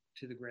all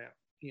to the ground,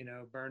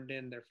 burned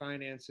in their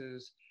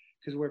finances,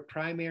 because we're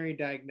primary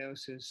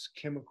diagnosis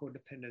chemical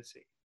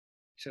dependency.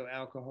 So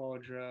alcohol,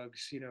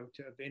 drugs,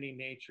 of any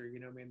nature,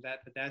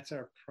 but that's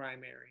our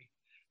primary.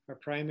 Our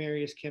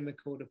primary is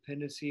chemical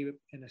dependency,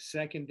 and a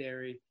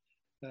secondary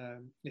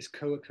is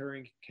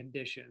co-occurring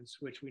conditions,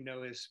 which we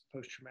know is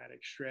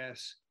post-traumatic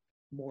stress,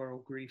 moral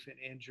grief and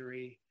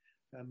injury,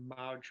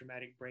 mild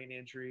traumatic brain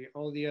injury,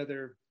 all the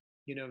other,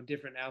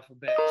 different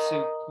alphabet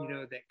soup,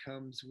 that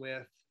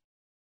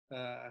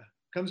uh,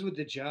 comes with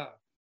the job.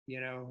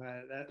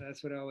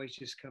 That's what I always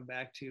just come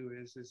back to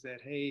is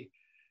that, hey,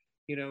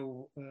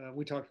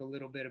 we talked a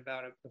little bit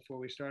about it before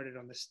we started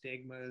on the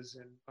stigmas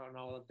and on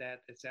all of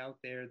that that's out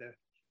there.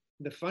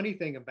 The funny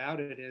thing about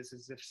it is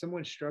if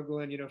someone's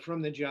struggling,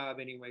 from the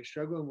job anyway,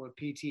 struggling with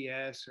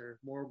PTS or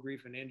moral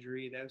grief and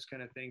injury, those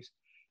kind of things,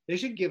 they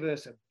should give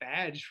us a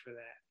badge for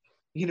that.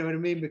 You know what I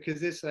mean?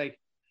 Because it's like,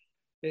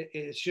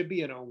 it should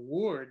be an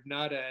award,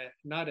 not a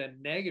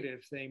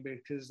negative thing,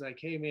 because like,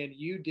 hey man,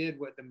 you did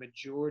what the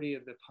majority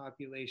of the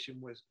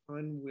population was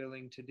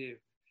unwilling to do.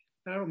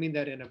 I don't mean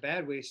that in a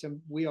bad way.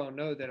 We all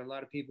know that a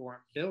lot of people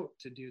aren't built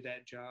to do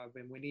that job,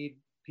 and we need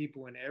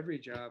people in every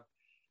job.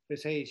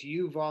 Because hey, it's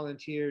you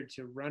volunteered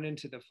to run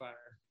into the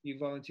fire. You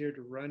volunteered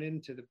to run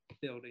into the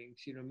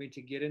buildings.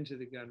 To get into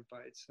the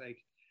gunfights.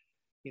 Like,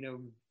 you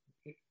know,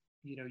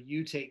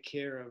 you take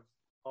care of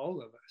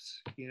all of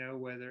us.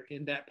 Whether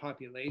in that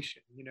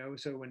population.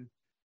 So when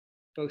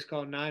folks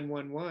call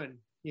 911,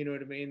 you know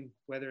what I mean.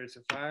 Whether it's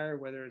a fire,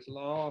 whether it's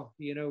law,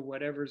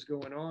 whatever's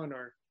going on,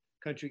 our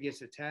country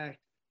gets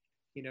attacked.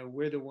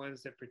 We're the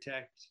ones that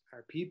protect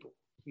our people,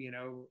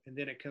 and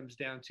then it comes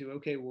down to,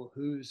 okay, well,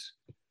 who's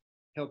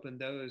helping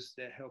those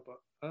that help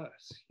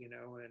us,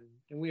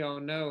 and we all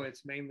know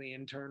it's mainly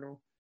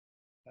internal,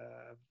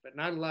 but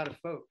not a lot of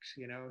folks,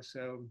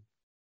 so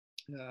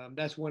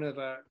that's one of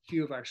a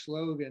few of our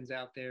slogans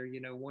out there.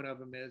 One of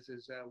them is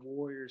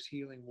warriors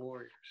healing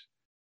warriors.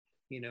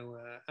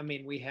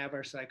 We have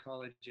our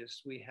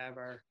psychologists, we have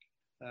our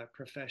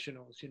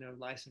professionals,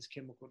 licensed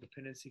chemical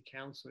dependency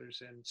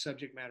counselors and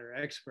subject matter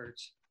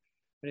experts.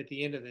 But at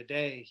the end of the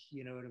day,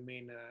 you know what I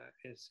mean?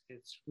 It's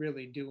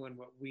really doing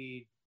what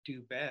we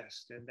do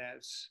best, and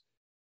that's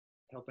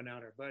helping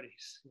out our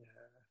buddies. What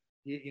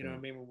I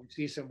mean? When we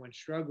see someone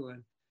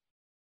struggling,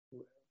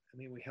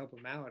 we help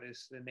them out.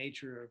 It's the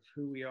nature of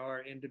who we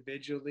are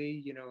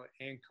individually,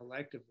 and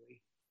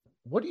collectively.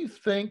 What do you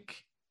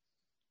think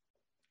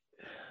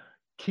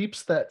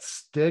keeps that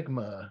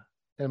stigma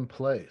in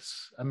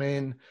place?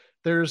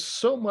 There's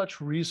so much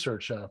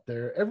research out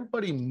there.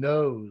 Everybody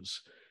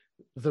knows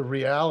the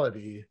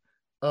reality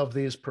of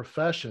these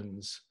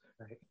professions.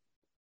 Right.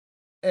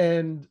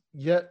 And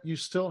yet you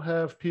still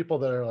have people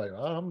that are like,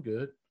 oh, I'm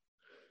good.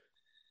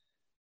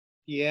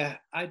 Yeah,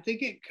 I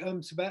think it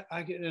comes back.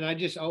 I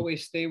just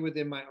always stay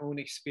within my own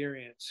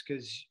experience,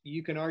 because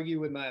you can argue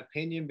with my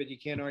opinion, but you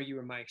can't argue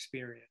with my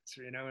experience.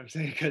 You know what I'm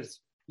saying? Because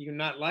you can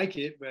not like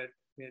it, but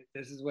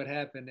this is what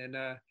happened. And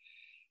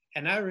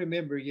I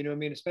remember,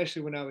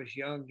 especially when I was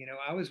young,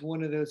 I was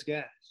one of those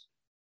guys,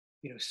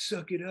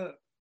 suck it up,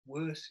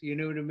 wuss, you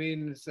know what I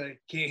mean? It's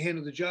like, can't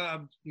handle the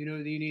job, you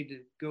need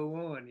to go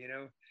on,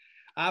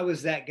 I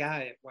was that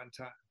guy at one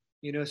time,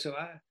 so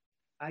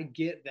I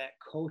get that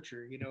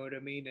culture, you know what I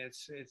mean?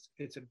 It's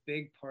a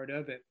big part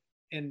of it.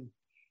 And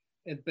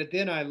but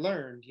then I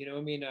learned,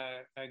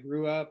 I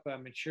grew up, I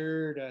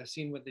matured,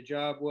 seen what the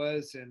job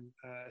was, and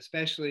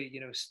especially,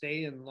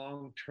 staying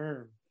long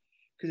term.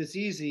 Because it's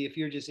easy if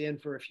you're just in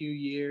for a few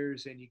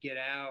years and you get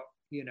out,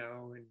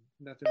 and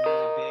nothing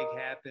really big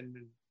happened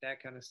and that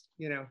kind of,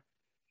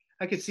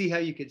 I could see how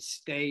you could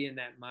stay in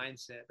that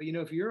mindset. But,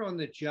 if you're on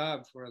the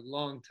job for a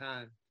long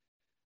time,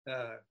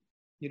 what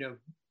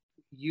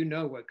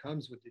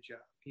comes with the job.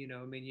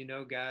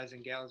 Guys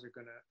and gals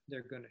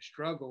they're gonna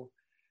struggle,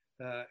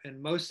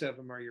 and most of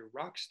them are your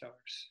rock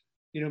stars.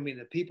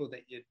 The people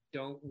that you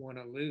don't want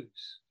to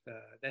lose.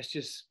 That's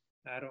just,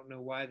 I don't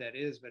know why that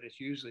is, but it's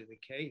usually the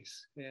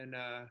case.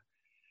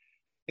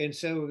 And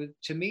so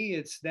to me,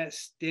 it's that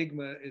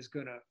stigma is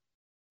gonna,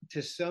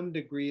 to some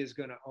degree, is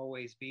gonna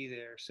always be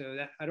there. So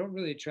that I don't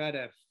really try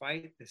to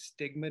fight the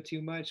stigma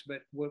too much,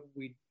 but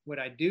what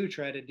I do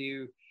try to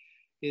do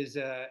is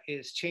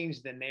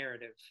change the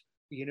narrative.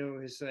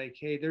 It's like,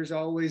 hey, there's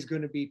always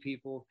going to be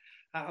people.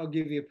 I'll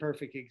give you a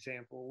perfect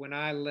example. When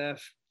I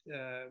left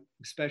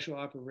special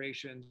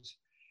operations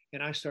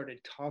and I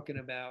started talking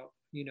about,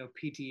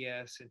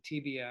 PTS and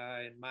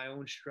TBI and my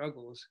own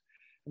struggles,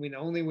 the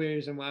only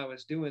reason why I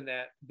was doing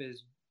that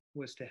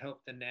was to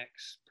help the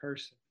next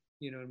person.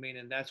 You know what I mean?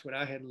 And that's what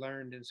I had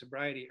learned in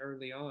sobriety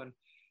early on.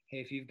 Hey,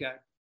 if you've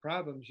got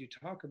problems, you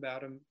talk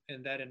about them,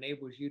 and that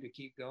enables you to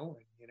keep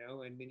going, and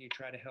then you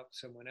try to help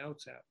someone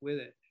else out with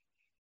it.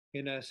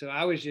 So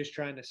I was just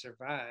trying to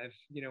survive,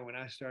 when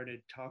I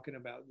started talking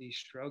about these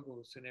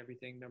struggles and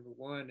everything, number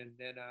one. And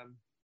then,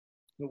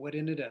 but what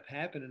ended up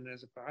happening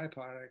as a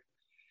byproduct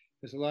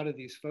is a lot of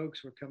these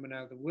folks were coming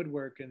out of the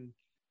woodwork, and,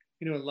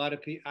 a lot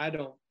of people, I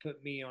don't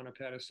put me on a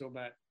pedestal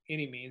by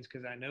any means,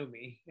 because I know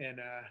me. And,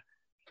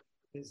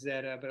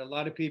 but a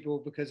lot of people,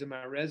 because of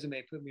my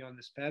resume, put me on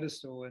this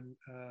pedestal. And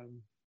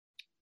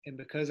and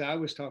because I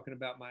was talking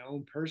about my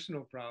own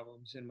personal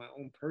problems and my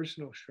own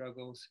personal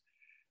struggles,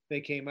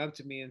 they came up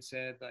to me and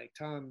said, like,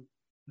 Tom,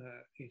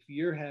 if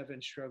you're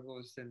having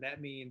struggles, then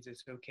that means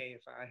it's okay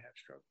if I have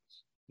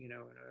struggles, And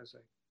I was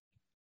like,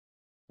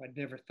 I'd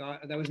never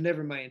thought that was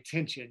never my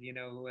intention,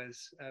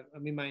 was, I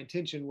mean, my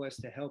intention was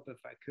to help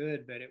if I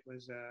could, but it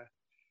was,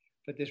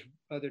 but this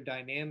other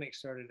dynamic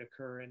started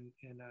occurring,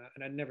 and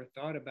I never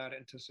thought about it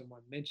until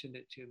someone mentioned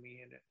it to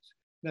me. And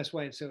that's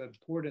why it's so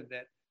important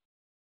that,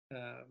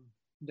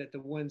 that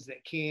the ones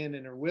that can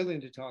and are willing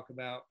to talk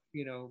about,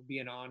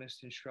 being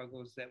honest and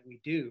struggles that we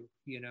do,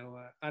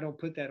 I don't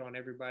put that on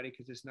everybody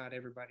because it's not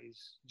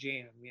everybody's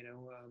jam,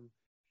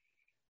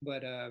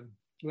 but,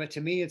 but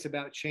to me, it's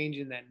about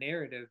changing that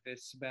narrative.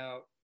 It's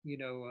about,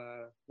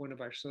 one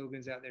of our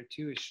slogans out there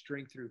too is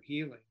strength through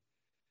healing.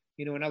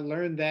 And I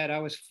learned that I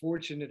was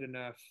fortunate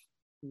enough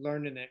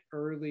learning it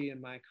early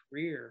in my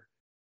career,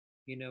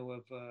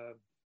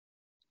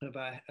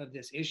 of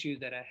this issue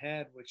that I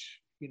had,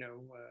 which,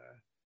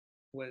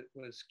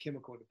 was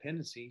chemical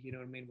dependency,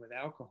 with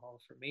alcohol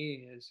for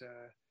me is,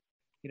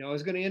 I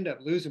was going to end up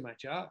losing my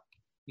job,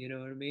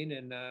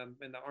 and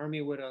the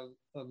Army would have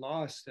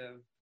lost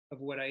of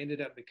what I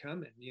ended up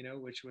becoming,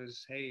 which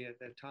was, hey, at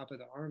the top of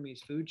the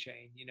Army's food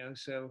chain,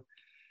 so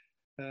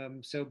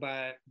so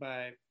by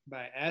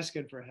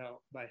asking for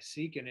help, by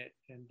seeking it,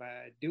 and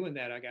by doing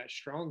that, I got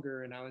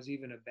stronger, and I was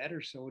even a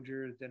better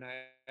soldier than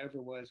I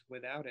ever was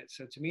without it.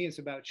 So to me, it's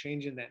about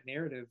changing that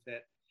narrative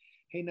that,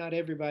 hey, not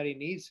everybody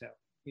needs help.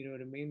 You know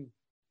what I mean?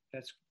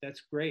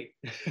 That's great,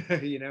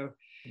 Yeah.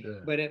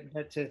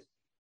 But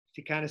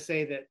to kind of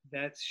say that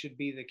that should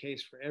be the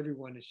case for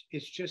everyone,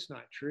 it's just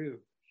not true,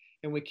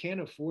 and we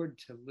can't afford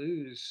to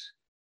lose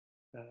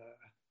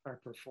our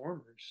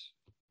performers.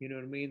 You know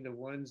what I mean? The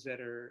ones that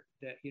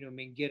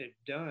get it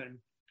done,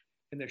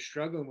 and they're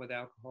struggling with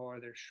alcohol, or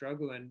they're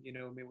struggling,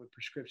 with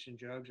prescription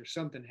drugs, or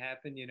something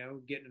happened,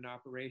 getting an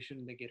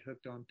operation, they get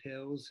hooked on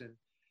pills,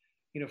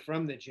 and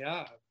from the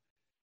job,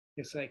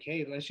 it's like,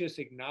 hey, let's just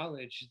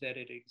acknowledge that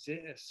it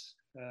exists,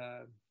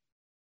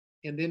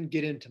 and then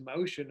get into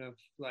motion of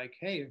like,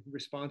 hey,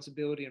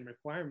 responsibility and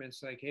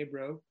requirements. Like, hey,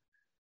 bro,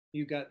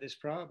 you got this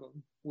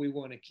problem. We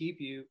want to keep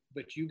you,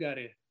 but you got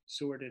to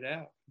sort it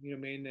out. You know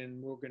what I mean?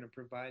 And we're going to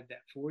provide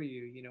that for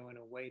you, in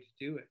a way to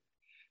do it.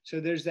 So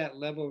there's that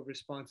level of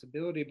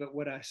responsibility. But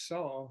what I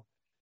saw,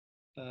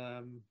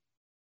 um,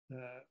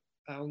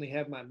 I only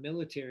have my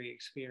military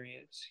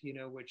experience,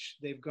 which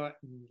they've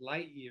gotten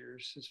light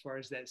years as far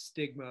as that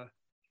stigma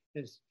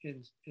and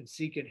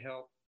seeking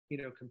help,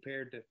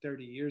 compared to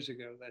 30 years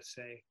ago, let's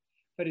say.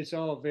 But it's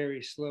all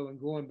very slow and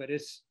going, but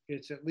it's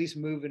at least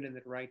moving in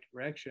the right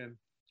direction.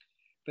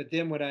 But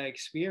then what I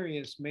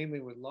experienced mainly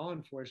with law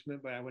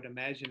enforcement, but I would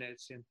imagine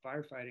it's in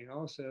firefighting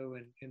also,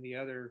 and in the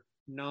other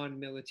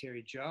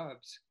non-military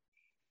jobs,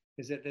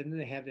 is that then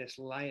they have this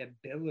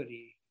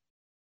liability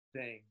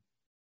thing,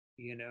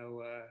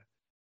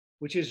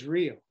 which is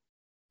real,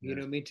 Yes.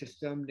 I mean, to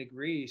some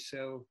degree.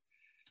 So,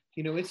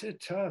 it's a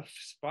tough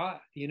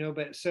spot,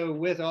 but so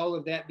with all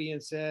of that being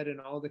said, and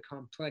all the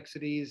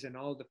complexities and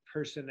all the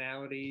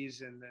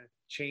personalities and the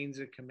chains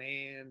of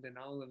command and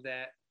all of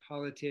that,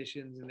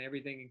 politicians and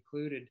everything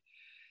included,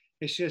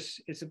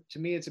 to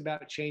me, it's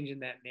about changing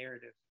that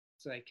narrative.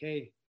 It's like,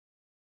 hey,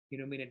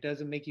 I mean, it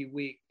doesn't make you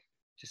weak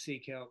to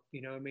seek help.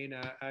 I mean,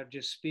 I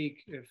just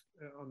speak if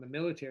on the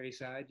military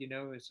side,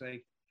 it's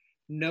like,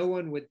 no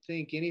one would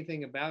think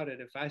anything about it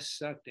if I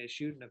sucked at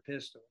shooting a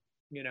pistol.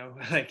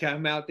 Like,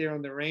 I'm out there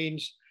on the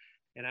range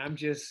and I'm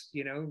just,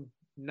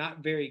 not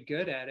very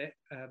good at it,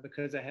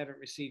 because I haven't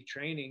received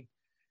training.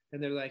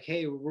 And they're like,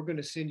 hey, we're going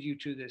to send you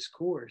to this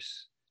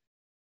course,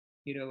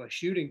 a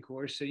shooting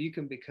course, so you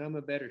can become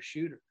a better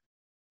shooter.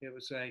 It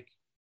was like,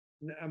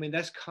 I mean,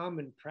 that's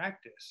common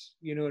practice.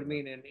 You know what I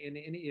mean? And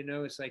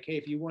it's like, hey,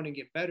 if you want to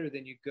get better,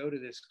 then you go to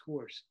this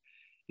course.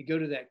 You go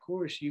to that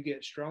course, you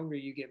get stronger,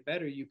 you get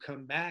better, you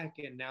come back,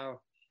 and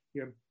now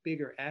you're a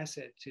bigger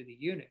asset to the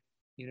unit.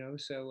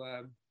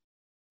 So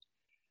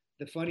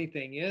the funny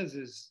thing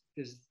is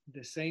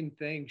the same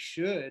thing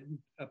should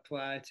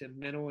apply to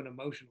mental and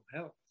emotional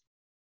health.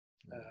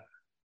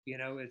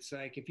 It's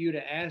like, if you'd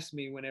have asked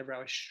me whenever I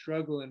was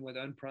struggling with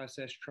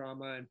unprocessed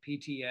trauma and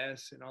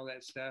PTS and all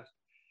that stuff,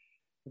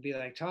 I'd be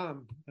like,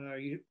 Tom,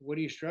 what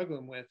are you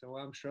struggling with? Oh,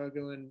 well, I'm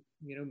struggling,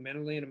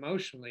 mentally and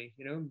emotionally.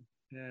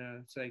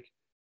 It's like,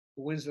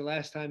 well, when's the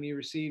last time you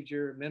received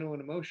your mental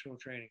and emotional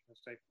training?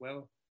 It's like,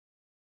 well,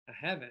 I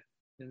haven't.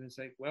 And it's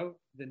like, well,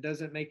 then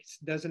doesn't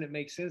it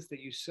make sense that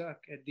you suck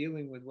at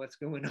dealing with what's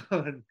going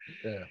on?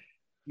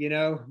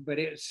 Yeah. But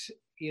it's,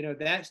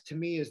 that's, to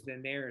me, is the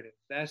narrative.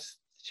 That's,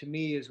 to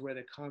me, is where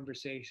the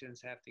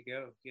conversations have to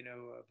go,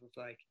 of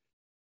like,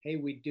 hey,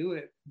 we do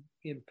it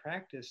in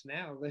practice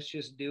now. Let's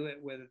just do it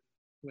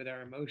with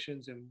our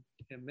emotions and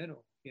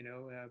mental,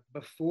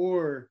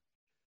 before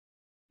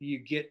you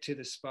get to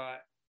the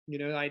spot.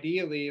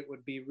 Ideally, it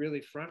would be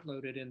really front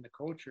loaded in the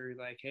culture.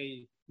 Like,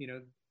 hey,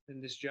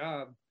 in this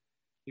job,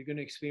 you're going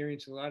to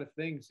experience a lot of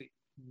things that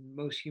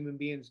most human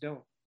beings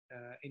don't.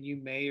 and you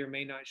may or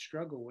may not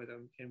struggle with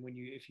them. And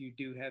if you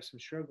do have some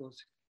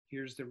struggles,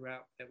 here's the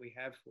route that we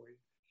have for you.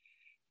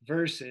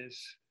 Versus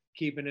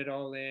keeping it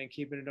all in,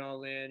 keeping it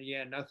all in.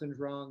 Yeah, nothing's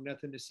wrong,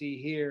 nothing to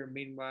see here.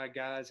 Meanwhile,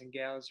 guys and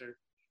gals are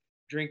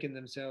drinking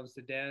themselves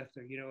to death,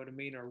 or you know what I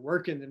mean, or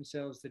working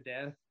themselves to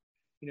death,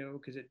 you know,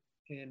 because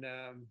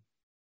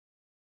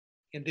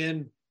and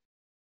then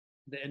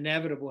the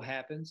inevitable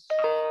happens.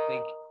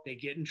 They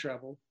get in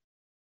trouble,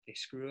 they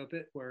screw up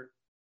at work,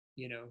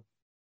 you know,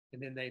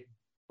 and then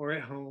or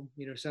at home,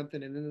 you know,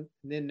 something, and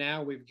then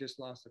now we've just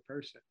lost a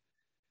person.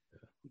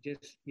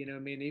 Just, you know, I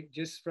mean,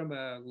 just from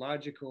a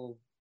logical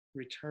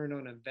return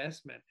on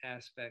investment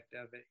aspect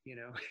of it, you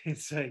know,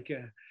 it's like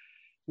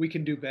we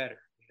can do better,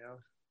 you know.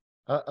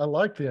 I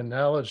like the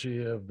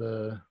analogy of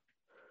the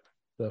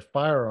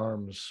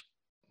firearms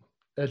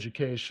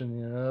education,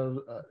 you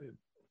know,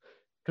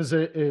 because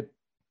it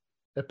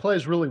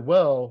plays really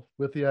well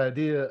with the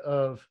idea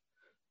of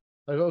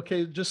like,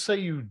 okay, just say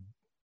you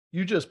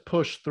just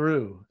push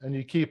through and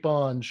you keep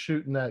on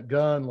shooting that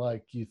gun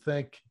like you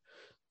think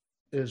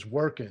is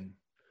working.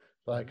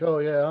 Like, oh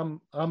yeah,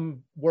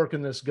 I'm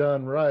working this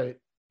gun right.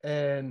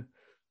 And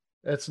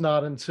it's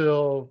not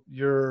until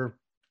you're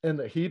in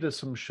the heat of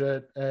some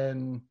shit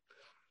and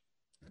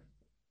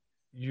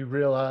you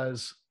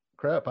realize,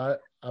 crap, I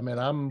mean,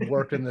 I'm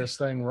working this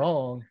thing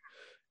wrong.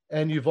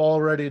 And you've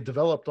already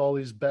developed all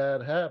these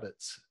bad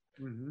habits.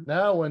 Mm-hmm.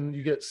 Now, when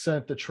you get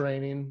sent to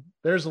training,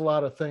 there's a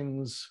lot of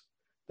things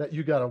that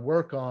you got to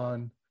work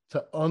on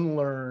to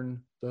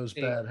unlearn those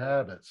bad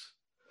habits.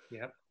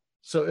 Yep.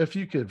 So if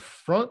you could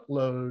front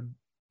load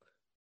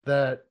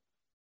that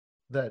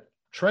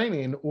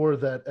training or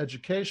that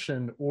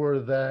education, or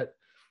that,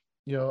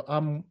 you know,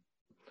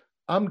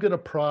 I'm going to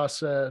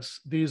process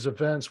these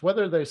events,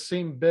 whether they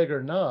seem big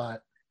or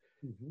not.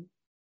 Mm-hmm.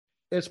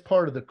 It's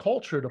part of the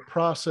culture to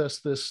process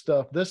this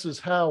stuff. This is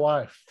how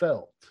I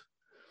felt.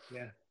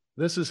 Yeah.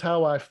 This is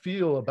how I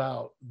feel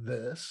about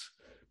this,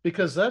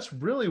 because that's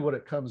really what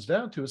it comes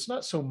down to. It's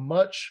not so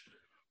much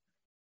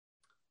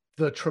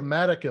the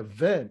traumatic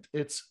event,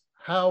 it's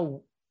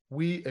how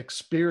we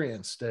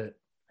experienced it.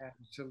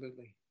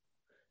 Absolutely.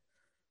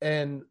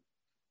 And,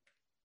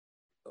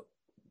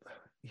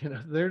 you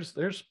know,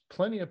 there's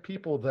plenty of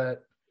people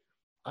that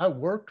I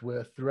worked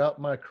with throughout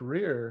my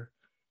career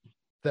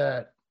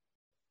that,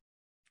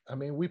 I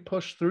mean, we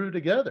pushed through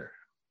together,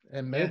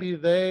 and maybe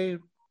they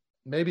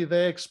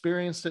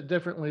experienced it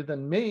differently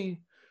than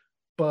me,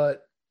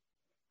 but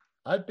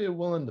I'd be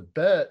willing to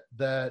bet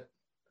that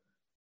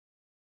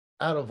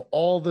out of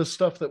all the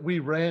stuff that we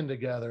ran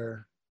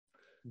together,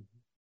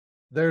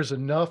 there's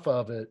enough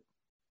of it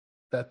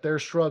that they're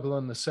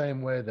struggling the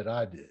same way that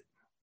I did.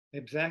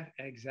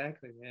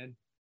 Exactly, man.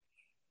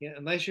 Yeah,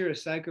 unless you're a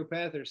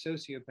psychopath or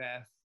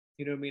sociopath,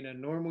 you know what I mean, a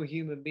normal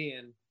human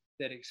being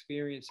that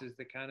experiences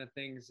the kind of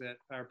things that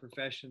our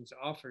professions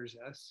offers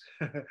us,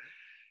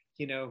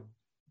 you know,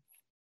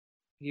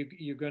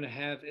 you're going to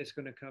have, it's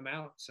going to come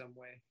out some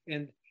way.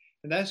 And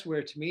that's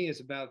where, to me, is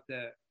about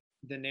the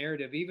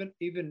narrative,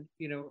 even,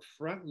 you know,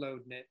 front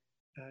loading it,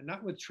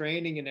 not with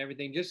training and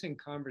everything, just in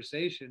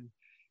conversation,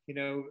 you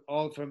know,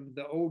 all from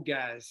the old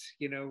guys,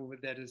 you know,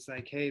 that is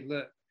like, hey,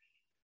 look,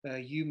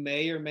 you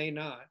may or may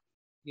not,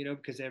 you know,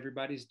 because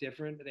everybody's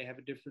different. They have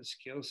a different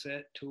skill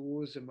set,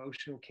 tools,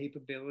 emotional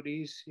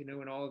capabilities, you know,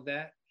 and all of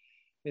that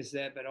is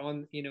that. But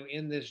on, you know,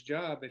 in this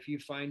job, if you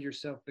find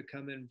yourself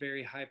becoming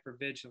very hyper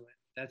vigilant,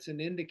 that's an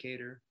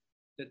indicator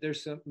that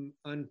there's something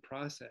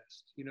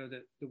unprocessed, you know,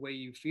 that the way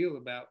you feel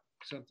about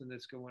something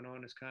that's going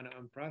on is kind of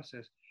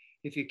unprocessed.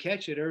 If you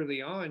catch it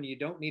early on, you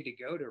don't need to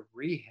go to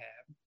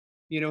rehab.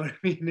 You know what I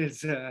mean?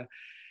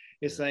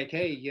 It's like,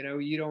 hey, you know,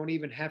 you don't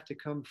even have to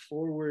come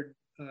forward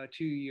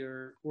to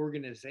your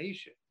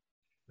organization.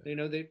 You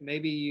know, that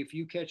maybe if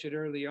you catch it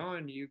early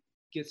on, you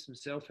get some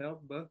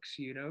self-help books,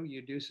 you know,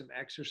 you do some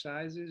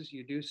exercises,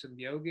 you do some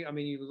yoga. I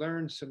mean, you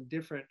learn some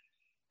different,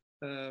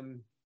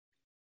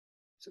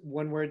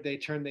 one word they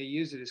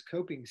use it as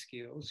coping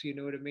skills, you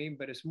know what I mean?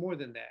 But it's more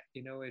than that,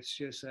 you know, it's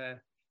just,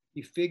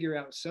 you figure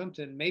out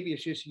something, maybe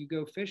it's just you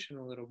go fishing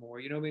a little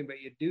more, you know what I mean?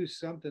 But you do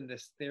something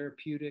that's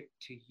therapeutic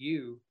to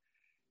you,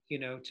 you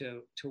know,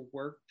 to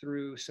work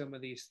through some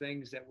of these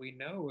things that we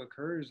know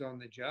occurs on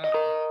the job,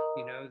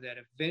 you know, that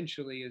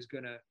eventually is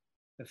going to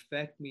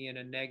affect me in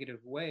a negative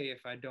way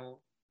if I don't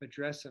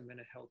address them in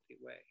a healthy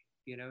way,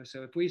 you know?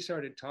 So if we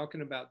started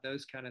talking about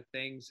those kind of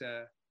things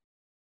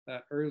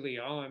early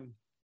on,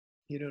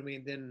 you know what I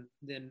mean,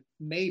 then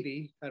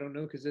maybe, I don't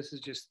know, because this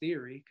is just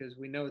theory, because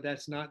we know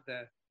that's not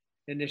the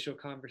initial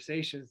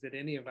conversations that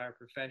any of our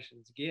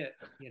professions get,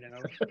 you know.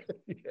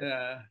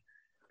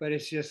 But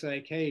it's just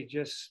like, hey,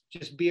 just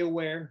be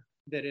aware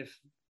that if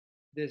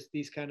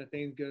these kind of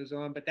things goes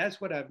on. But that's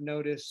what I've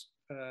noticed,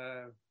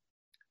 kind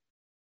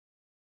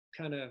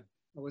of,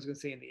 I was going to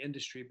say in the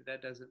industry, but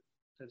that doesn't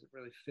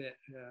really fit.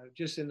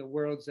 Just in the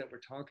worlds that we're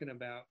talking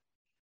about,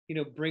 you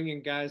know,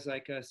 bringing guys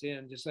like us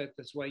in, just like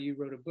that's why you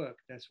wrote a book.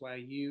 That's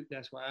why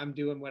I'm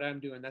doing what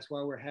I'm doing. That's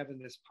why we're having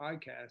this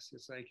podcast.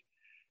 It's like,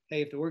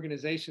 hey, if the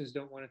organizations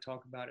don't want to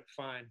talk about it,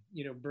 fine.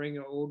 Bring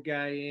an old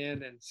guy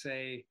in and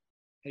say,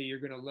 hey, you're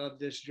going to love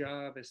this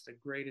job. It's the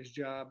greatest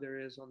job there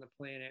is on the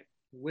planet.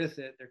 With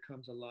it, there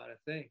comes a lot of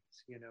things.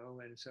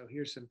 And so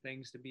here's some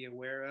things to be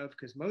aware of,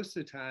 because most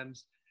of the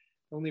times,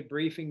 only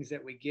briefings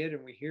that we get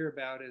and we hear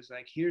about is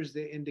like, here's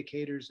the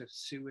indicators of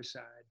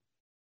suicide.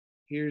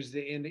 Here's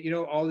the end,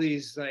 all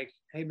these like,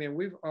 hey man,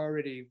 we're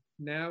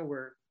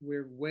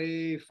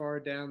way far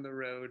down the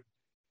road.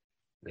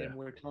 Yeah. And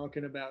we're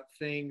talking about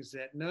things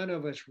that none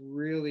of us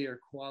really are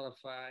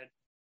qualified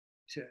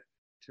to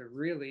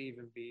really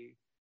even be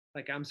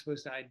like, I'm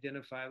supposed to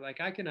identify, like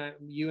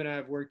you and I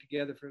have worked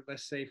together for,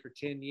 let's say, for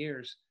 10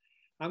 years.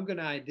 I'm going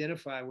to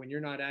identify when you're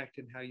not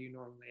acting how you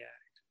normally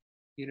act.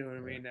 You know what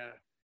I mean?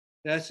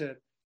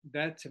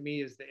 That to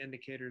me is the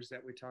indicators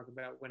that we talk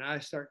about. When I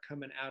start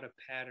coming out of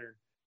pattern,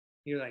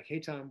 you're like, hey,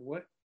 Tom,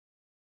 what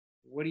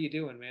are you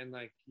doing, man?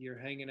 Like, you're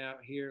hanging out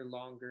here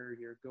longer.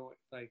 You're going,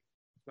 like,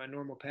 my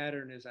normal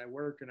pattern is I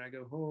work and I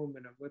go home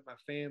and I'm with my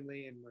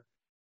family and we're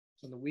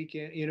on the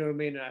weekend, you know what I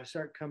mean? And I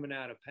start coming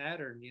out of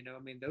pattern,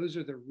 those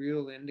are the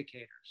real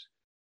indicators,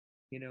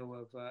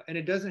 of, and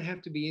it doesn't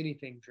have to be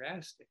anything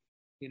drastic,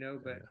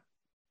 but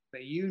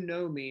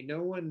me,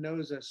 no one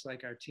knows us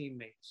like our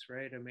teammates,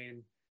 right? I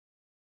mean,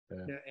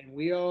 and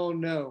we all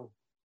know,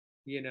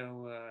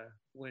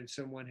 when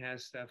someone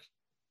has stuff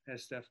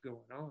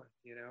going on,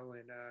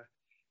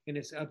 and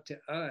it's up to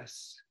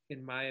us,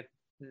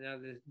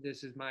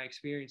 this is my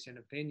experience and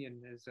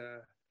opinion, is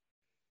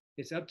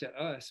it's up to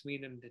us,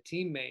 meaning the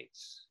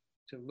teammates,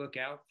 to look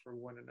out for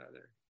one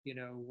another,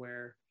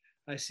 where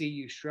I see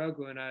you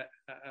struggle and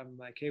I'm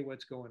like, hey,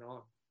 what's going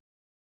on?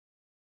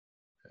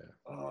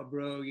 Yeah. Oh,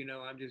 bro,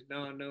 I'm just,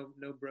 no,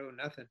 bro,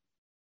 nothing.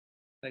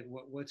 Like,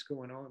 what's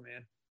going on,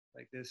 man?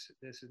 Like, this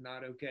is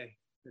not okay.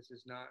 This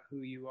is not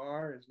who you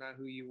are. It's not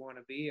who you want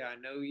to be. I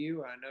know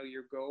you. I know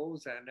your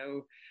goals. I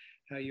know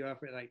how you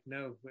operate. Like,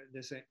 no,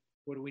 this ain't,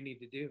 what do we need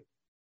to do?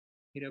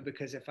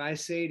 Because if I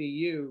say to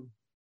you,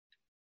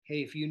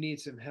 hey, if you need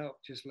some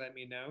help, just let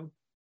me know.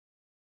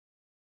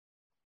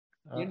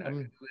 You're not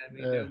going to let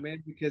me know,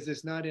 man, because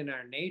it's not in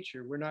our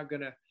nature.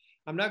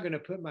 I'm not going to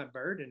put my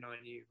burden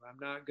on you.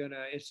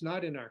 It's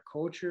not in our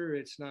culture.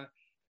 It's not,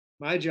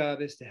 my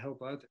job is to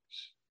help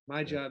others.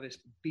 My job is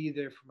to be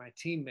there for my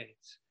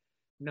teammates,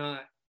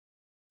 not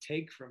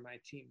take from my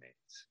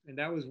teammates. And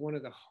that was one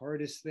of the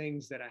hardest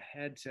things that I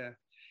had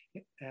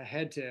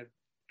to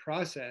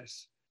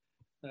process,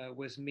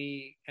 was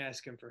me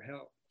asking for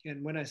help.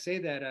 And when I say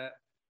that,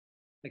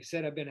 like I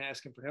said, I've been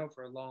asking for help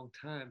for a long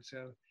time.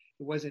 So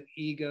it wasn't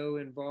ego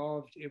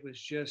involved. It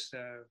was just,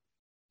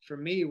 for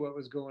me, what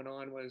was going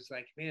on was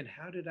like, man,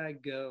 how did I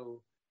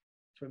go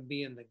from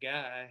being the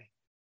guy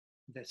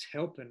that's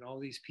helping all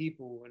these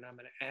people and I'm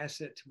an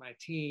asset to my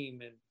team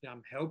and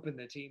I'm helping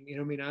the team?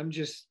 I'm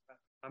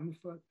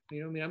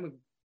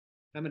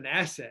an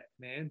asset,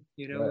 man,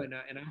 right.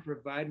 And I'm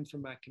providing for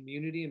my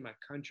community and my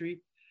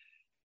country.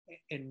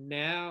 And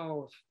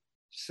now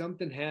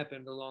something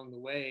happened along the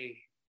way.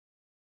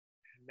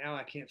 Now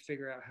I can't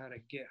figure out how to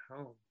get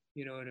home,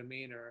 you know what I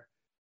mean?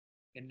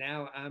 And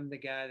now I'm the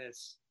guy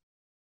that's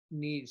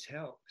needs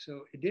help.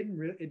 So it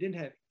didn't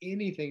have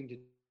anything to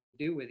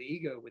do with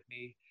ego with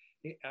me.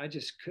 I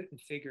just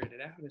couldn't figure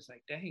it out. It's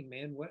like, dang,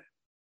 man, what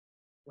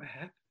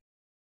happened?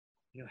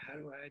 How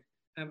do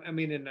I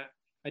mean, and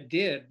I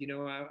did,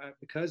 I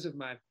because of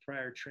my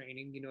prior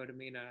training, you know what I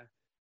mean?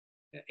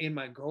 In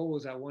my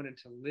goals, I wanted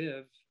to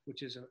live,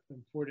 which is an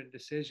important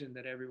decision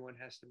that everyone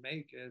has to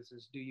make is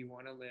do you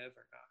want to live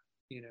or not?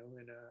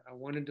 And I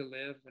wanted to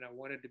live and I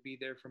wanted to be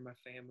there for my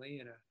family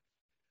and I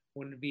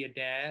wanted to be a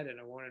dad and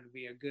I wanted to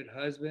be a good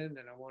husband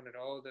and I wanted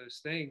all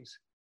those things,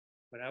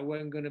 but I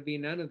wasn't going to be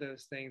none of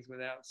those things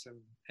without some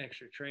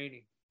extra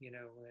training,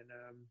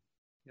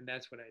 and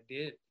that's what I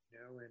did,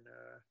 and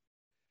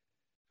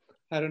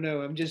I don't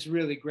know. I'm just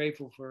really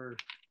grateful for,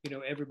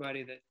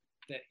 everybody that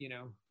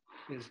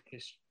is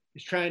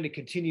trying to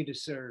continue to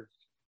serve,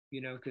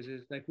 because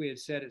it's like we had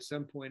said at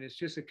some point, it's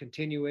just a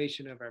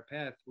continuation of our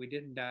path. We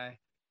didn't die.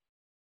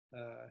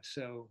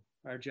 So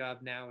our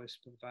job now is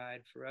to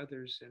provide for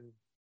others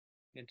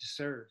and to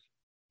serve,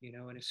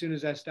 and as soon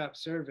as I stop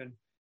serving,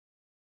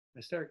 I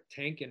start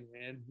tanking,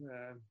 man.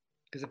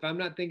 Because if I'm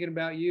not thinking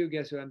about you,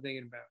 guess who I'm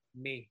thinking about?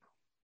 Me.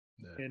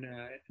 Yeah. And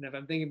if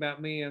I'm thinking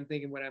about me, I'm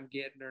thinking what I'm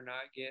getting or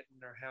not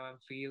getting or how I'm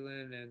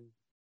feeling. And,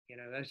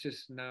 that's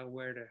just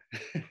nowhere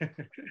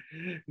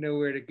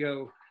to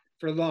go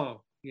for long,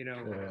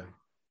 Yeah.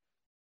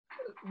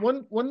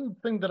 One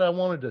thing that I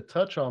wanted to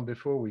touch on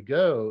before we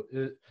go,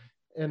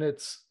 and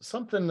it's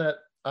something that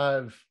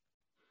I've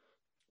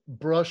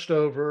brushed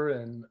over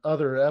in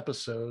other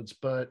episodes,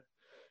 but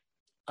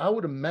I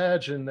would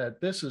imagine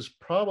that this is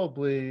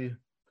probably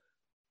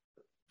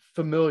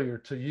familiar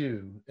to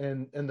you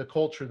and the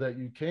culture that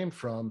you came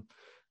from.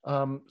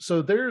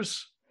 So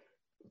there's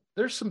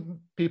some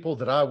people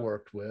that I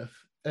worked with,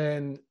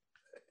 and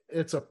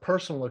it's a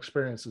personal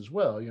experience as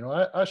well.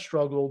 I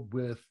struggled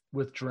with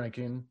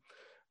drinking,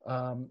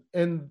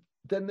 and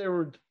then there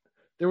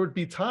would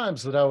be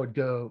times that I would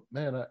go,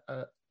 man,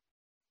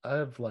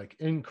 I've like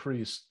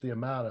increased the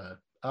amount of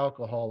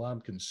alcohol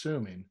I'm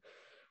consuming.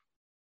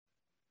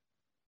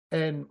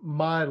 And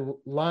my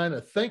line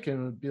of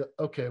thinking would be,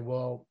 okay,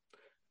 well,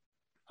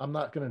 I'm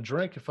not going to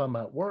drink if I'm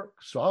at work,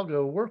 so I'll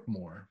go work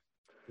more.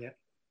 Yeah.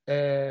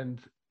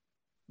 And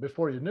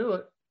before you knew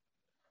it,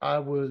 I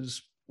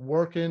was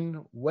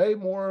working way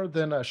more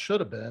than I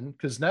should have been,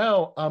 because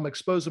now I'm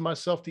exposing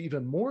myself to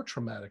even more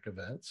traumatic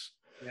events.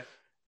 Yeah.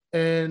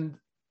 And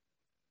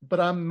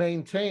but I'm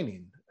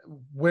maintaining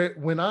where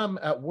when I'm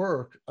at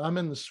work, I'm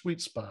in the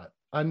sweet spot.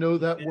 I know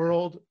that Yeah.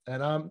 world,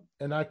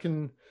 and I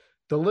can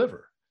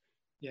deliver.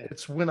 Yeah.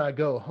 It's when I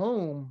go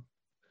home,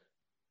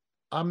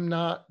 I'm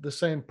not the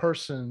same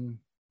person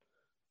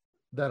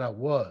that I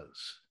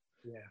was.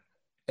 Yeah.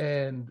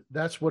 And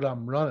that's what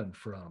I'm running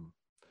from,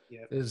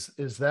 Yeah.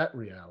 is that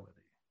reality.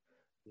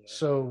 Yeah.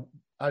 So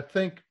I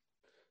think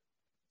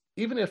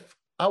even if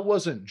I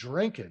wasn't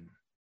drinking,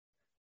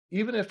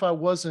 even if I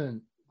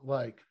wasn't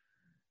like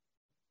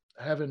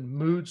having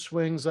mood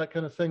swings, that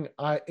kind of thing,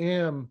 I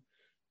am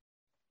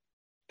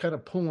kind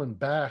of pulling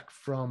back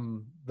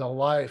from the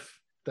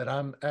life that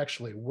I'm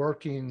actually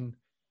working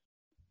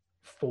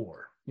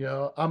for. You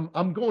know,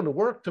 I'm going to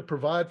work to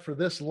provide for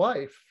this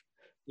life,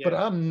 but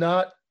Yeah. I'm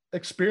not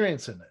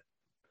experiencing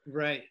it.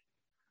 Right.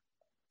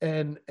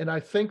 And I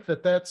think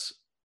that that's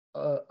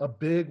a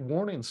big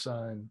warning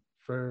sign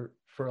for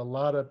a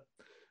lot of.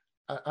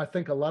 I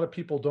think a lot of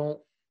people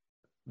don't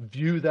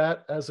view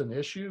that as an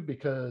issue,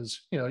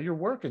 because you know you're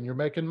working, you're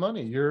making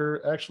money,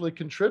 you're actually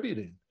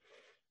contributing,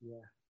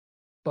 Yeah.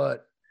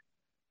 but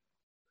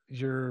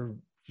you're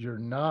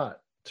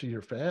not to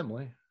your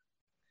family.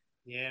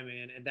 Yeah,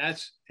 man.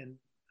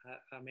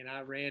 I mean,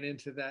 I ran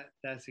into that.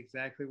 That's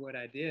exactly what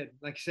I did.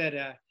 Like I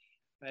said,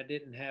 I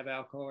didn't have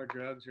alcohol or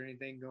drugs or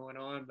anything going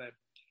on, but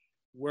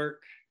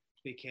work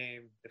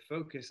became the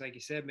focus, like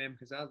you said, man,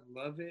 because I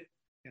love it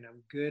and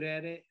I'm good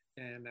at it,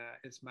 and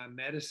it's my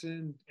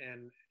medicine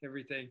and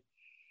everything.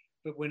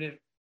 But when it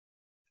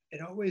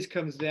always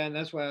comes down,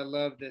 that's why I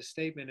love this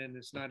statement, and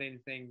it's not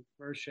anything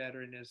earth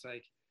shattering. It's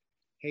like,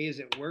 hey, is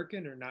it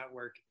working or not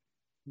working?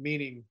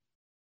 Meaning,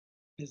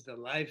 is the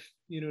life,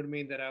 you know what I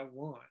mean, that I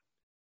want,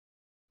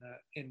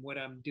 and what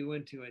I'm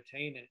doing to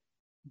attain it,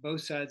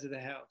 both sides of the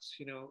house,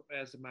 you know,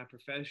 as my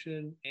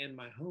profession and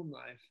my home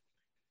life,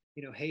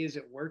 you know, hey, is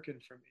it working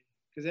for me?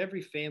 Because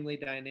every family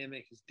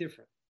dynamic is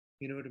different,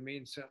 you know what I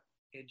mean? So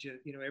it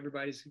just, you know,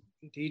 everybody's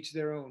to each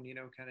their own, you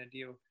know, kind of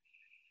deal.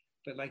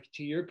 But like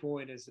to your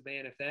point is, the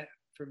man, if that,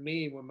 for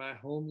me, when my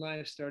home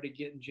life started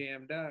getting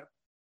jammed up,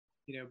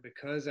 you know,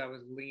 because I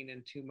was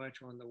leaning too much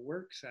on the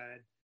work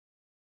side,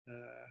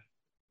 uh,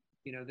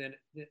 you know,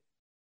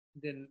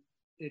 then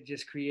it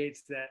just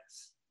creates that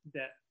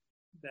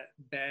that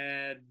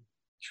bad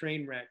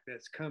train wreck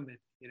that's coming,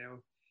 you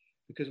know,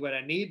 because what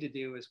I need to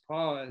do is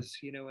pause,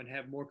 you know, and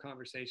have more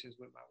conversations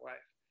with my wife.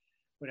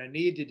 What I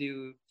need to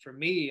do for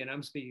me, and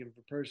I'm speaking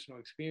from personal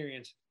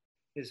experience,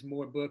 is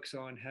more books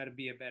on how to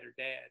be a better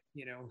dad,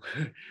 you know,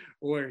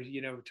 or,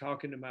 you know,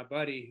 talking to my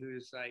buddy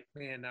who's like,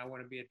 man, I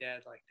want to be a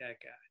dad like that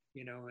guy,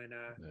 you know, and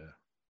Yeah.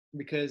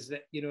 because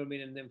that, you know what I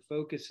mean, and then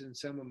focusing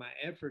some of my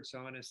efforts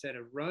on, instead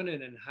of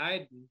running and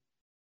hiding,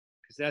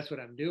 because that's what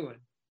I'm doing,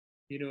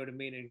 you know what I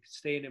mean, and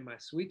staying in my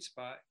sweet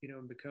spot, you know,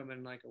 and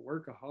becoming like a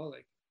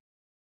workaholic,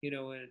 you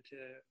know, and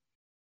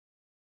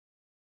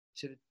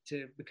to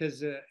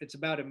because it's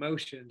about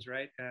emotions,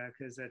 right?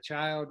 Because a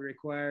child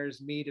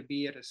requires me to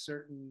be at a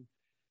certain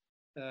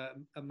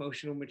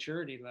emotional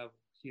maturity level,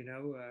 you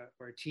know,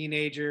 or a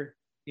teenager,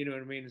 you know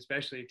what I mean,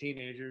 especially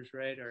teenagers,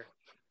 right? Or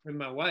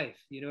my wife,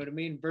 you know what I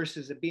mean,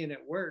 versus it being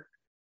at work.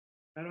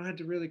 I don't have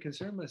to really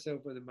concern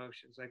myself with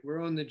emotions. Like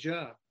we're on the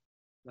job.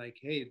 Like,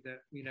 hey,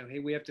 you know, hey,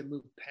 we have to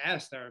move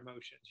past our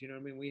emotions. You know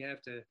what I mean? We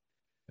have to,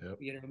 Yep.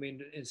 you know what I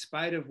mean? In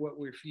spite of what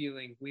we're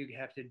feeling, we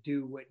have to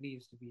do what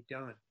needs to be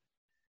done.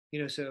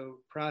 You know, so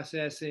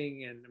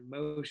processing and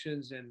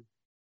emotions, and,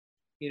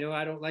 you know,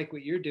 I don't like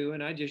what you're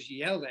doing. I just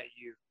yell at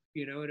you.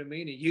 You know what I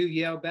mean? And you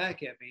yell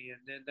back at me, and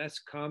then that's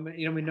common.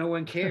 You know, I mean, no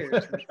one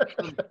cares.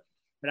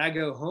 But I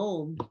go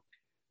home,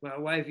 my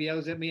wife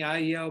yells at me, I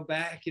yell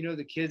back. You know,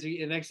 the kids are.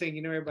 The next thing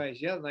you know,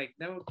 everybody's yelling. Like,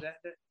 no, that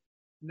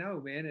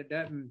no, man, it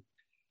doesn't.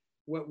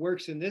 What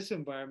works in this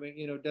environment,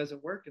 you know,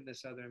 doesn't work in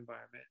this other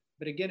environment.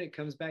 But again, it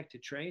comes back to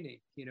training.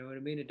 You know what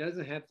I mean? It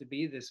doesn't have to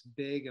be this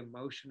big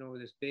emotional,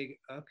 this big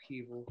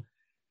upheaval.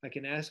 I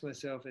can ask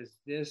myself, is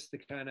this the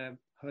kind of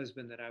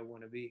husband that I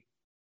want to be?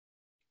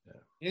 Yeah.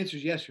 The answer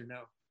is yes or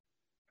no.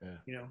 Yeah.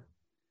 You know,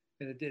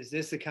 and is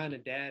this the kind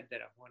of dad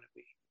that I want to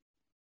be?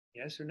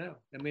 Yes or no?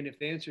 I mean, if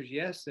the answer is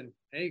yes, then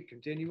hey,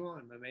 continue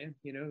on, my man.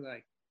 You know,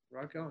 like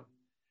rock on.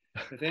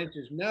 If the answer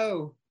is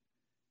no,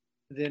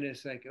 then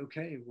it's like,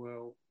 okay,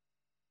 well,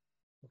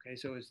 okay,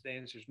 so it's the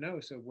answer is no.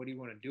 So what do you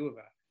want to do about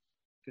it?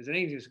 Because it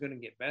ain't just going to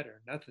get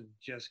better. Nothing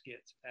just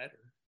gets better,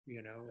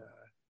 you know.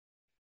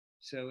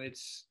 So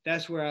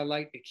that's where I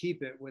like to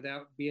keep it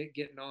without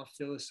getting off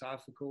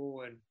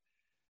philosophical and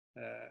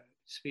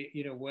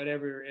you know,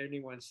 whatever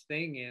anyone's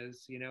thing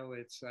is. You know,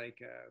 it's like,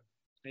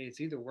 hey, it's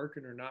either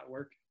working or not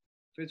working.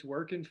 If it's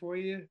working for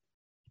you,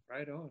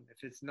 right on.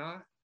 If it's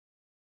not,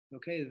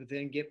 okay,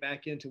 then get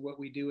back into what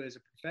we do as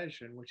a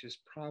profession, which is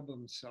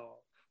problem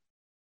solve.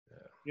 Yeah.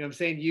 You know what I'm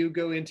saying? You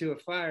go into a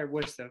fire,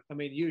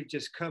 you're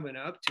just coming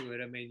up to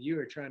it. I mean, you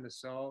are trying to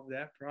solve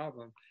that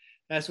problem.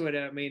 That's what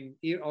I mean.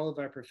 All of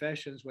our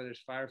professions, whether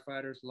it's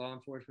firefighters, law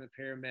enforcement,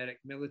 paramedic,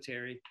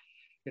 military,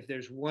 if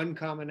there's one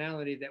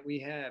commonality that we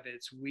have,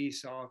 it's we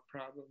solve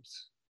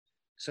problems.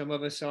 Some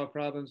of us solve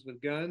problems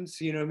with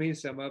guns, you know what I mean?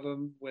 Some of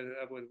them with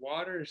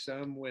water,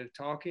 some with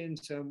talking,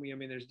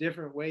 there's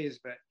different ways,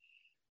 but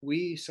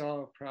we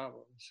solve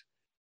problems.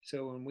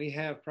 So when we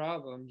have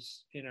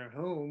problems in our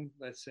home,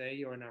 let's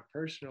say, or in our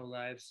personal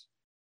lives,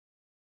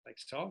 like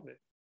solve it.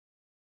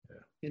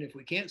 Yeah. And if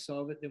we can't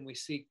solve it, then we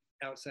seek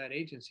outside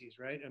agencies,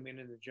 right? I mean,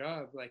 in the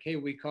job, like, hey,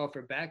 we call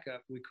for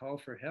backup, we call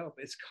for help.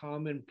 It's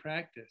common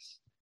practice.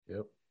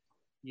 Yep.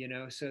 You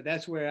know, so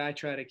that's where I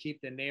try to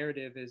keep the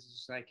narrative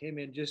is like, hey,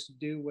 man, just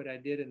do what I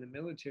did in the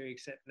military,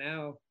 except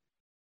now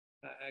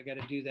I got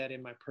to do that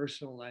in my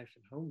personal life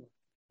and home life.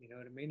 You know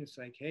what I mean? It's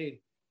like, hey,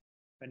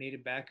 if I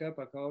needed backup,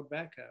 I called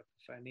backup.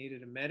 If I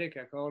needed a medic,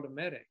 I called a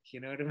medic. You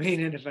know what I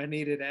mean? And if I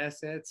needed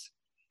assets,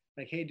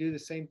 like, hey, do the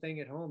same thing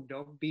at home.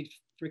 Don't be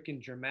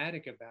freaking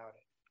dramatic about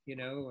it, you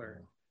know,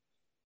 or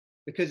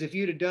because if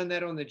you'd have done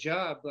that on the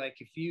job, like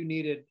if you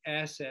needed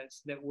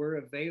assets that were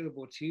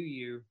available to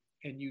you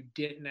and you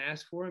didn't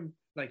ask for them,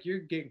 like you're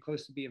getting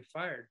close to being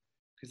fired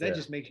because that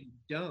just makes you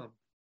dumb.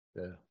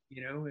 Yeah.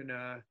 You know,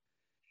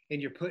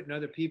 and you're putting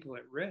other people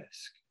at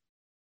risk.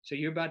 So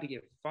you're about to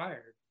get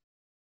fired.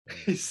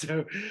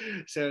 so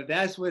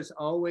that's what's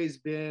always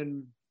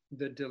been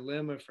the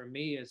dilemma for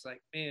me is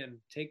like, man,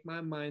 take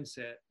my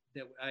mindset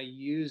that I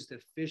used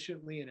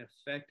efficiently and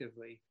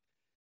effectively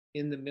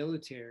in the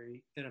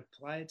military and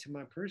apply it to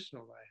my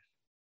personal life.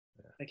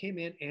 Yeah. Like, hey,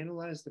 man,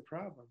 analyze the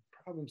problem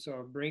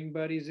solve, bring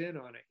buddies in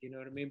on it. You know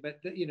what I mean? But,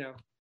 you know,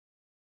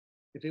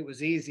 if it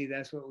was easy,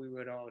 that's what we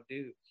would all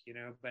do, you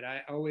know, but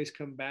I always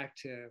come back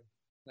to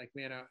like,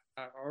 man,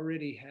 I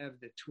already have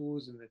the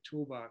tools in the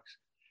toolbox.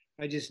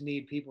 I just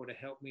need people to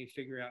help me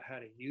figure out how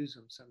to use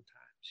them sometimes,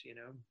 you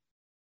know?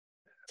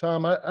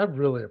 Tom, I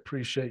really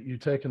appreciate you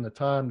taking the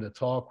time to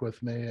talk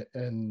with me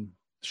and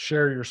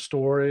share your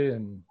story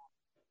and,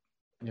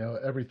 you know,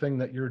 everything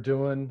that you're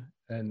doing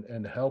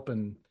and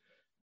helping,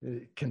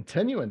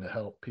 continuing to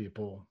help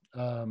people.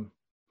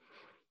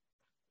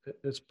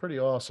 It's pretty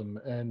awesome.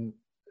 And,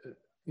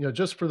 you know,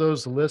 just for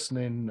those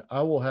listening,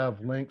 I will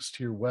have links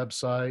to your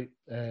website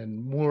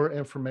and more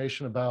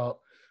information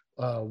about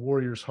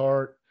Warrior's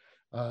Heart.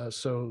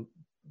 So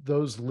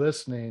those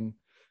listening,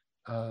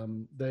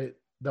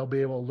 they'll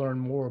be able to learn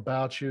more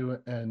about you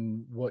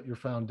and what your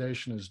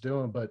foundation is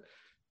doing. But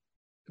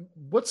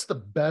what's the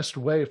best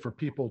way for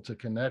people to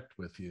connect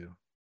with you?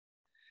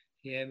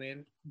 Yeah,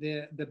 man.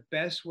 The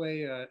best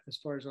way, as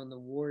far as on the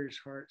Warrior's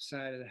Heart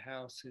side of the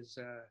house, is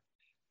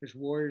there's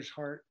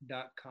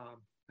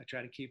warriorsheart.com. I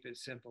try to keep it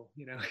simple.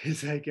 You know,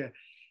 it's like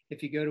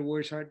if you go to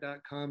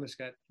warriorsheart.com, it's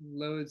got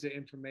loads of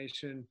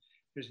information.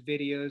 There's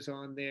videos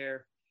on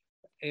there,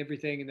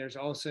 everything, and there's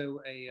also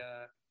a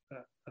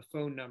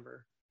phone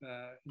number.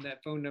 And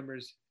that phone number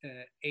is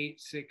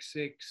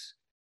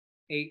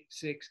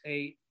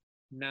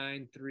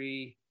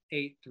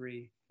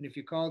 866-868-9383. And if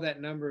you call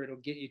that number, it'll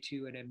get you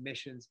to an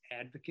admissions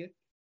advocate.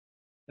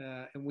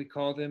 And we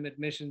call them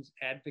admissions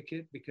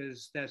advocate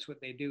because that's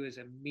what they do is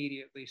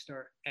immediately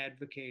start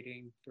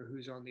advocating for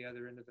who's on the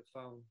other end of the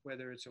phone,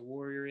 whether it's a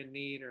warrior in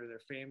need or their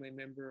family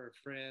member or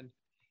friend.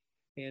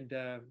 And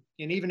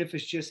even if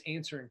it's just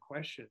answering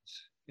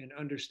questions and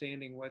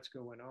understanding what's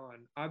going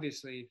on,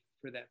 obviously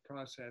for that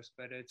process,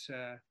 but it's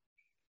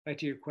back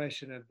to your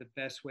question of the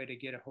best way to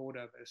get a hold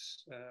of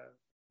us,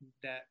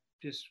 that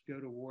just go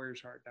to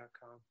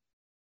warriorsheart.com.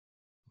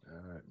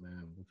 All right,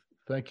 man.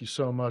 Thank you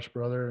so much,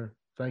 brother.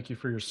 Thank you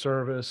for your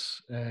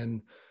service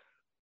and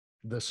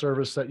the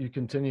service that you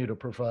continue to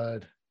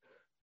provide.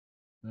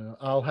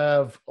 I'll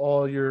have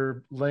all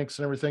your links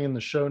and everything in the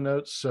show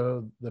notes,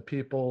 so the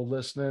people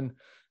listening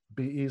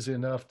be easy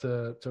enough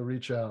to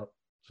reach out.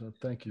 So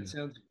thank you.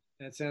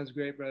 That sounds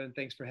great, brother. And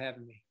thanks for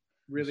having me.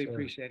 Really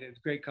appreciate it. It's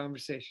a great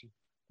conversation.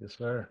 Yes,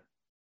 sir.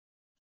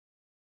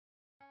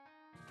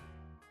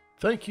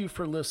 Thank you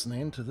for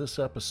listening to this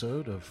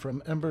episode of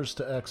From Embers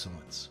to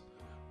Excellence.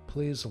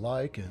 Please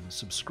like and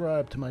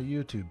subscribe to my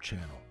YouTube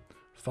channel.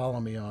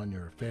 Follow me on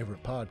your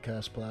favorite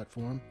podcast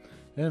platform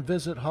and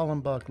visit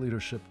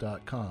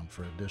hollenbachleadership.com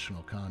for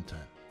additional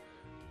content.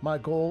 My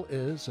goal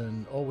is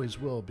and always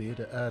will be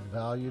to add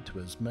value to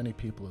as many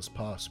people as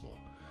possible.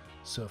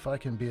 So if I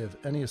can be of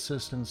any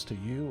assistance to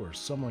you or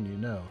someone you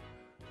know,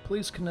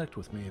 please connect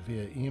with me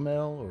via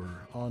email or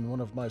on one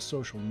of my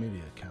social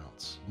media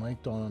accounts,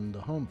 linked on the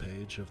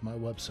homepage of my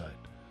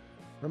website.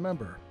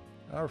 Remember,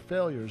 our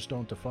failures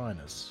don't define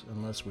us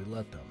unless we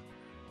let them,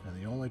 and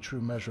the only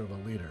true measure of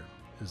a leader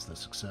is the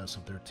success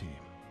of their team.